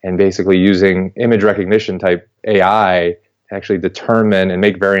and basically using image recognition type AI to actually determine and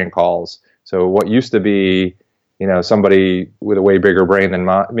make variant calls. So what used to be, somebody with a way bigger brain than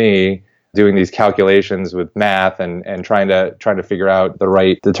me doing these calculations with math and trying to figure out the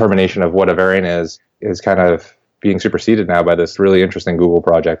right determination of what a variant is kind of being superseded now by this really interesting Google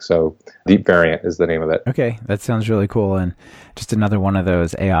project. So Deep Variant is the name of it. Okay, that sounds really cool. And just another one of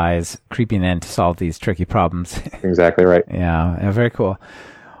those AIs creeping in to solve these tricky problems. Exactly right. Yeah, very cool.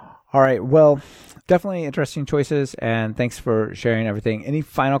 All right, well, definitely interesting choices. And thanks for sharing everything. Any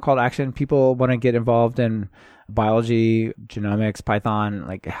final call to action? People want to get involved in biology, genomics, Python,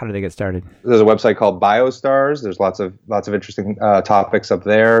 like how do they get started? There's a website called BioStars. There's lots of interesting topics up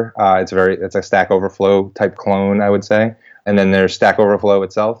there. It's a Stack Overflow type clone, I would say. And then there's Stack Overflow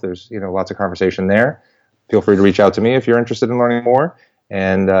itself. There's lots of conversation there. Feel free to reach out to me if you're interested in learning more.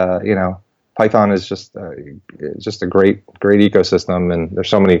 And Python is just a great ecosystem, and there's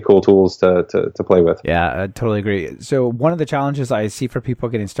so many cool tools to play with. Yeah, I totally agree. So one of the challenges I see for people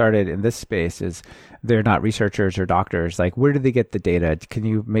getting started in this space is they're not researchers or doctors. Like, where do they get the data? Do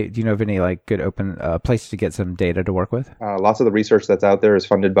you know of any like good open places to get some data to work with? Lots of the research that's out there is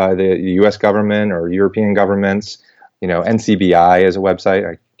funded by the U.S. government or European governments. NCBI is a website.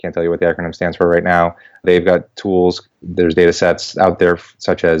 I can't tell you what the acronym stands for right now. They've got tools. There's data sets out there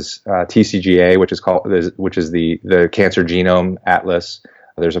such as TCGA, which is the Cancer Genome Atlas.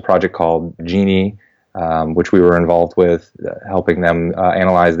 There's a project called Genie, which we were involved with, helping them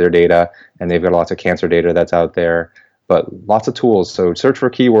analyze their data. And they've got lots of cancer data that's out there, but lots of tools. So search for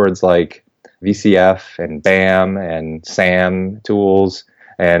keywords like VCF and BAM and SAM tools.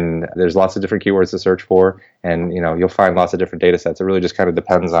 And there's lots of different keywords to search for, and you'll find lots of different data sets. It really just kind of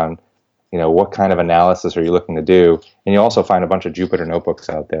depends on what kind of analysis are you looking to do. And you'll also find a bunch of Jupyter notebooks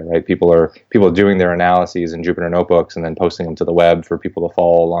out there, right? People are doing their analyses in Jupyter notebooks and then posting them to the web for people to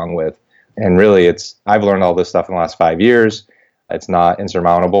follow along with. And really, I've learned all this stuff in the last 5 years. It's not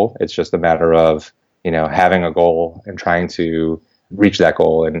insurmountable. It's just a matter of having a goal and trying to reach that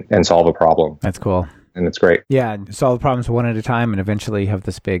goal and solve a problem. That's cool. And it's great. Yeah, solve the problems one at a time and eventually have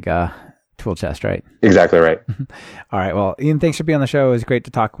this big tool chest, right? Exactly right. All right. Well, Ian, thanks for being on the show. It was great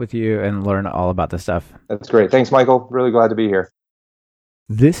to talk with you and learn all about this stuff. That's great. Thanks, Michael. Really glad to be here.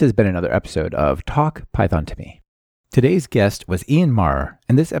 This has been another episode of Talk Python to Me. Today's guest was Ian Marrer,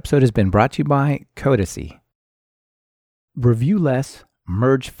 and this episode has been brought to you by Codicy. Review less,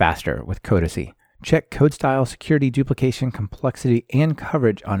 merge faster with Codicy. Check code style, security, duplication, complexity, and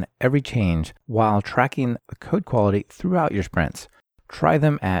coverage on every change while tracking the code quality throughout your sprints. Try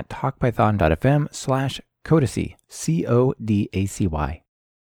them at talkpython.fm/Codicy, Codacy.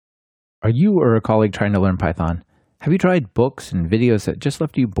 Are you or a colleague trying to learn Python? Have you tried books and videos that just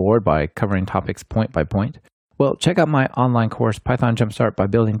left you bored by covering topics point by point? Well, check out my online course, Python Jumpstart by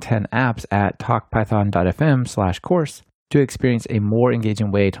Building 10 Apps at talkpython.fm/course to experience a more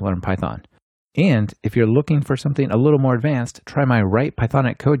engaging way to learn Python. And if you're looking for something a little more advanced, try my Write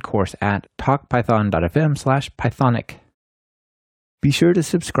Pythonic Code course at talkpython.fm/Pythonic. Be sure to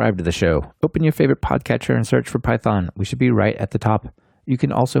subscribe to the show. Open your favorite podcatcher and search for Python. We should be right at the top. You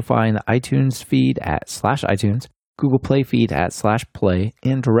can also find the iTunes feed at /iTunes, Google Play feed at /Play,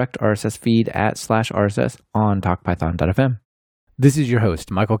 and direct RSS feed at /RSS on talkpython.fm. This is your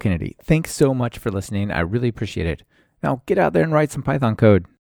host, Michael Kennedy. Thanks so much for listening. I really appreciate it. Now get out there and write some Python code.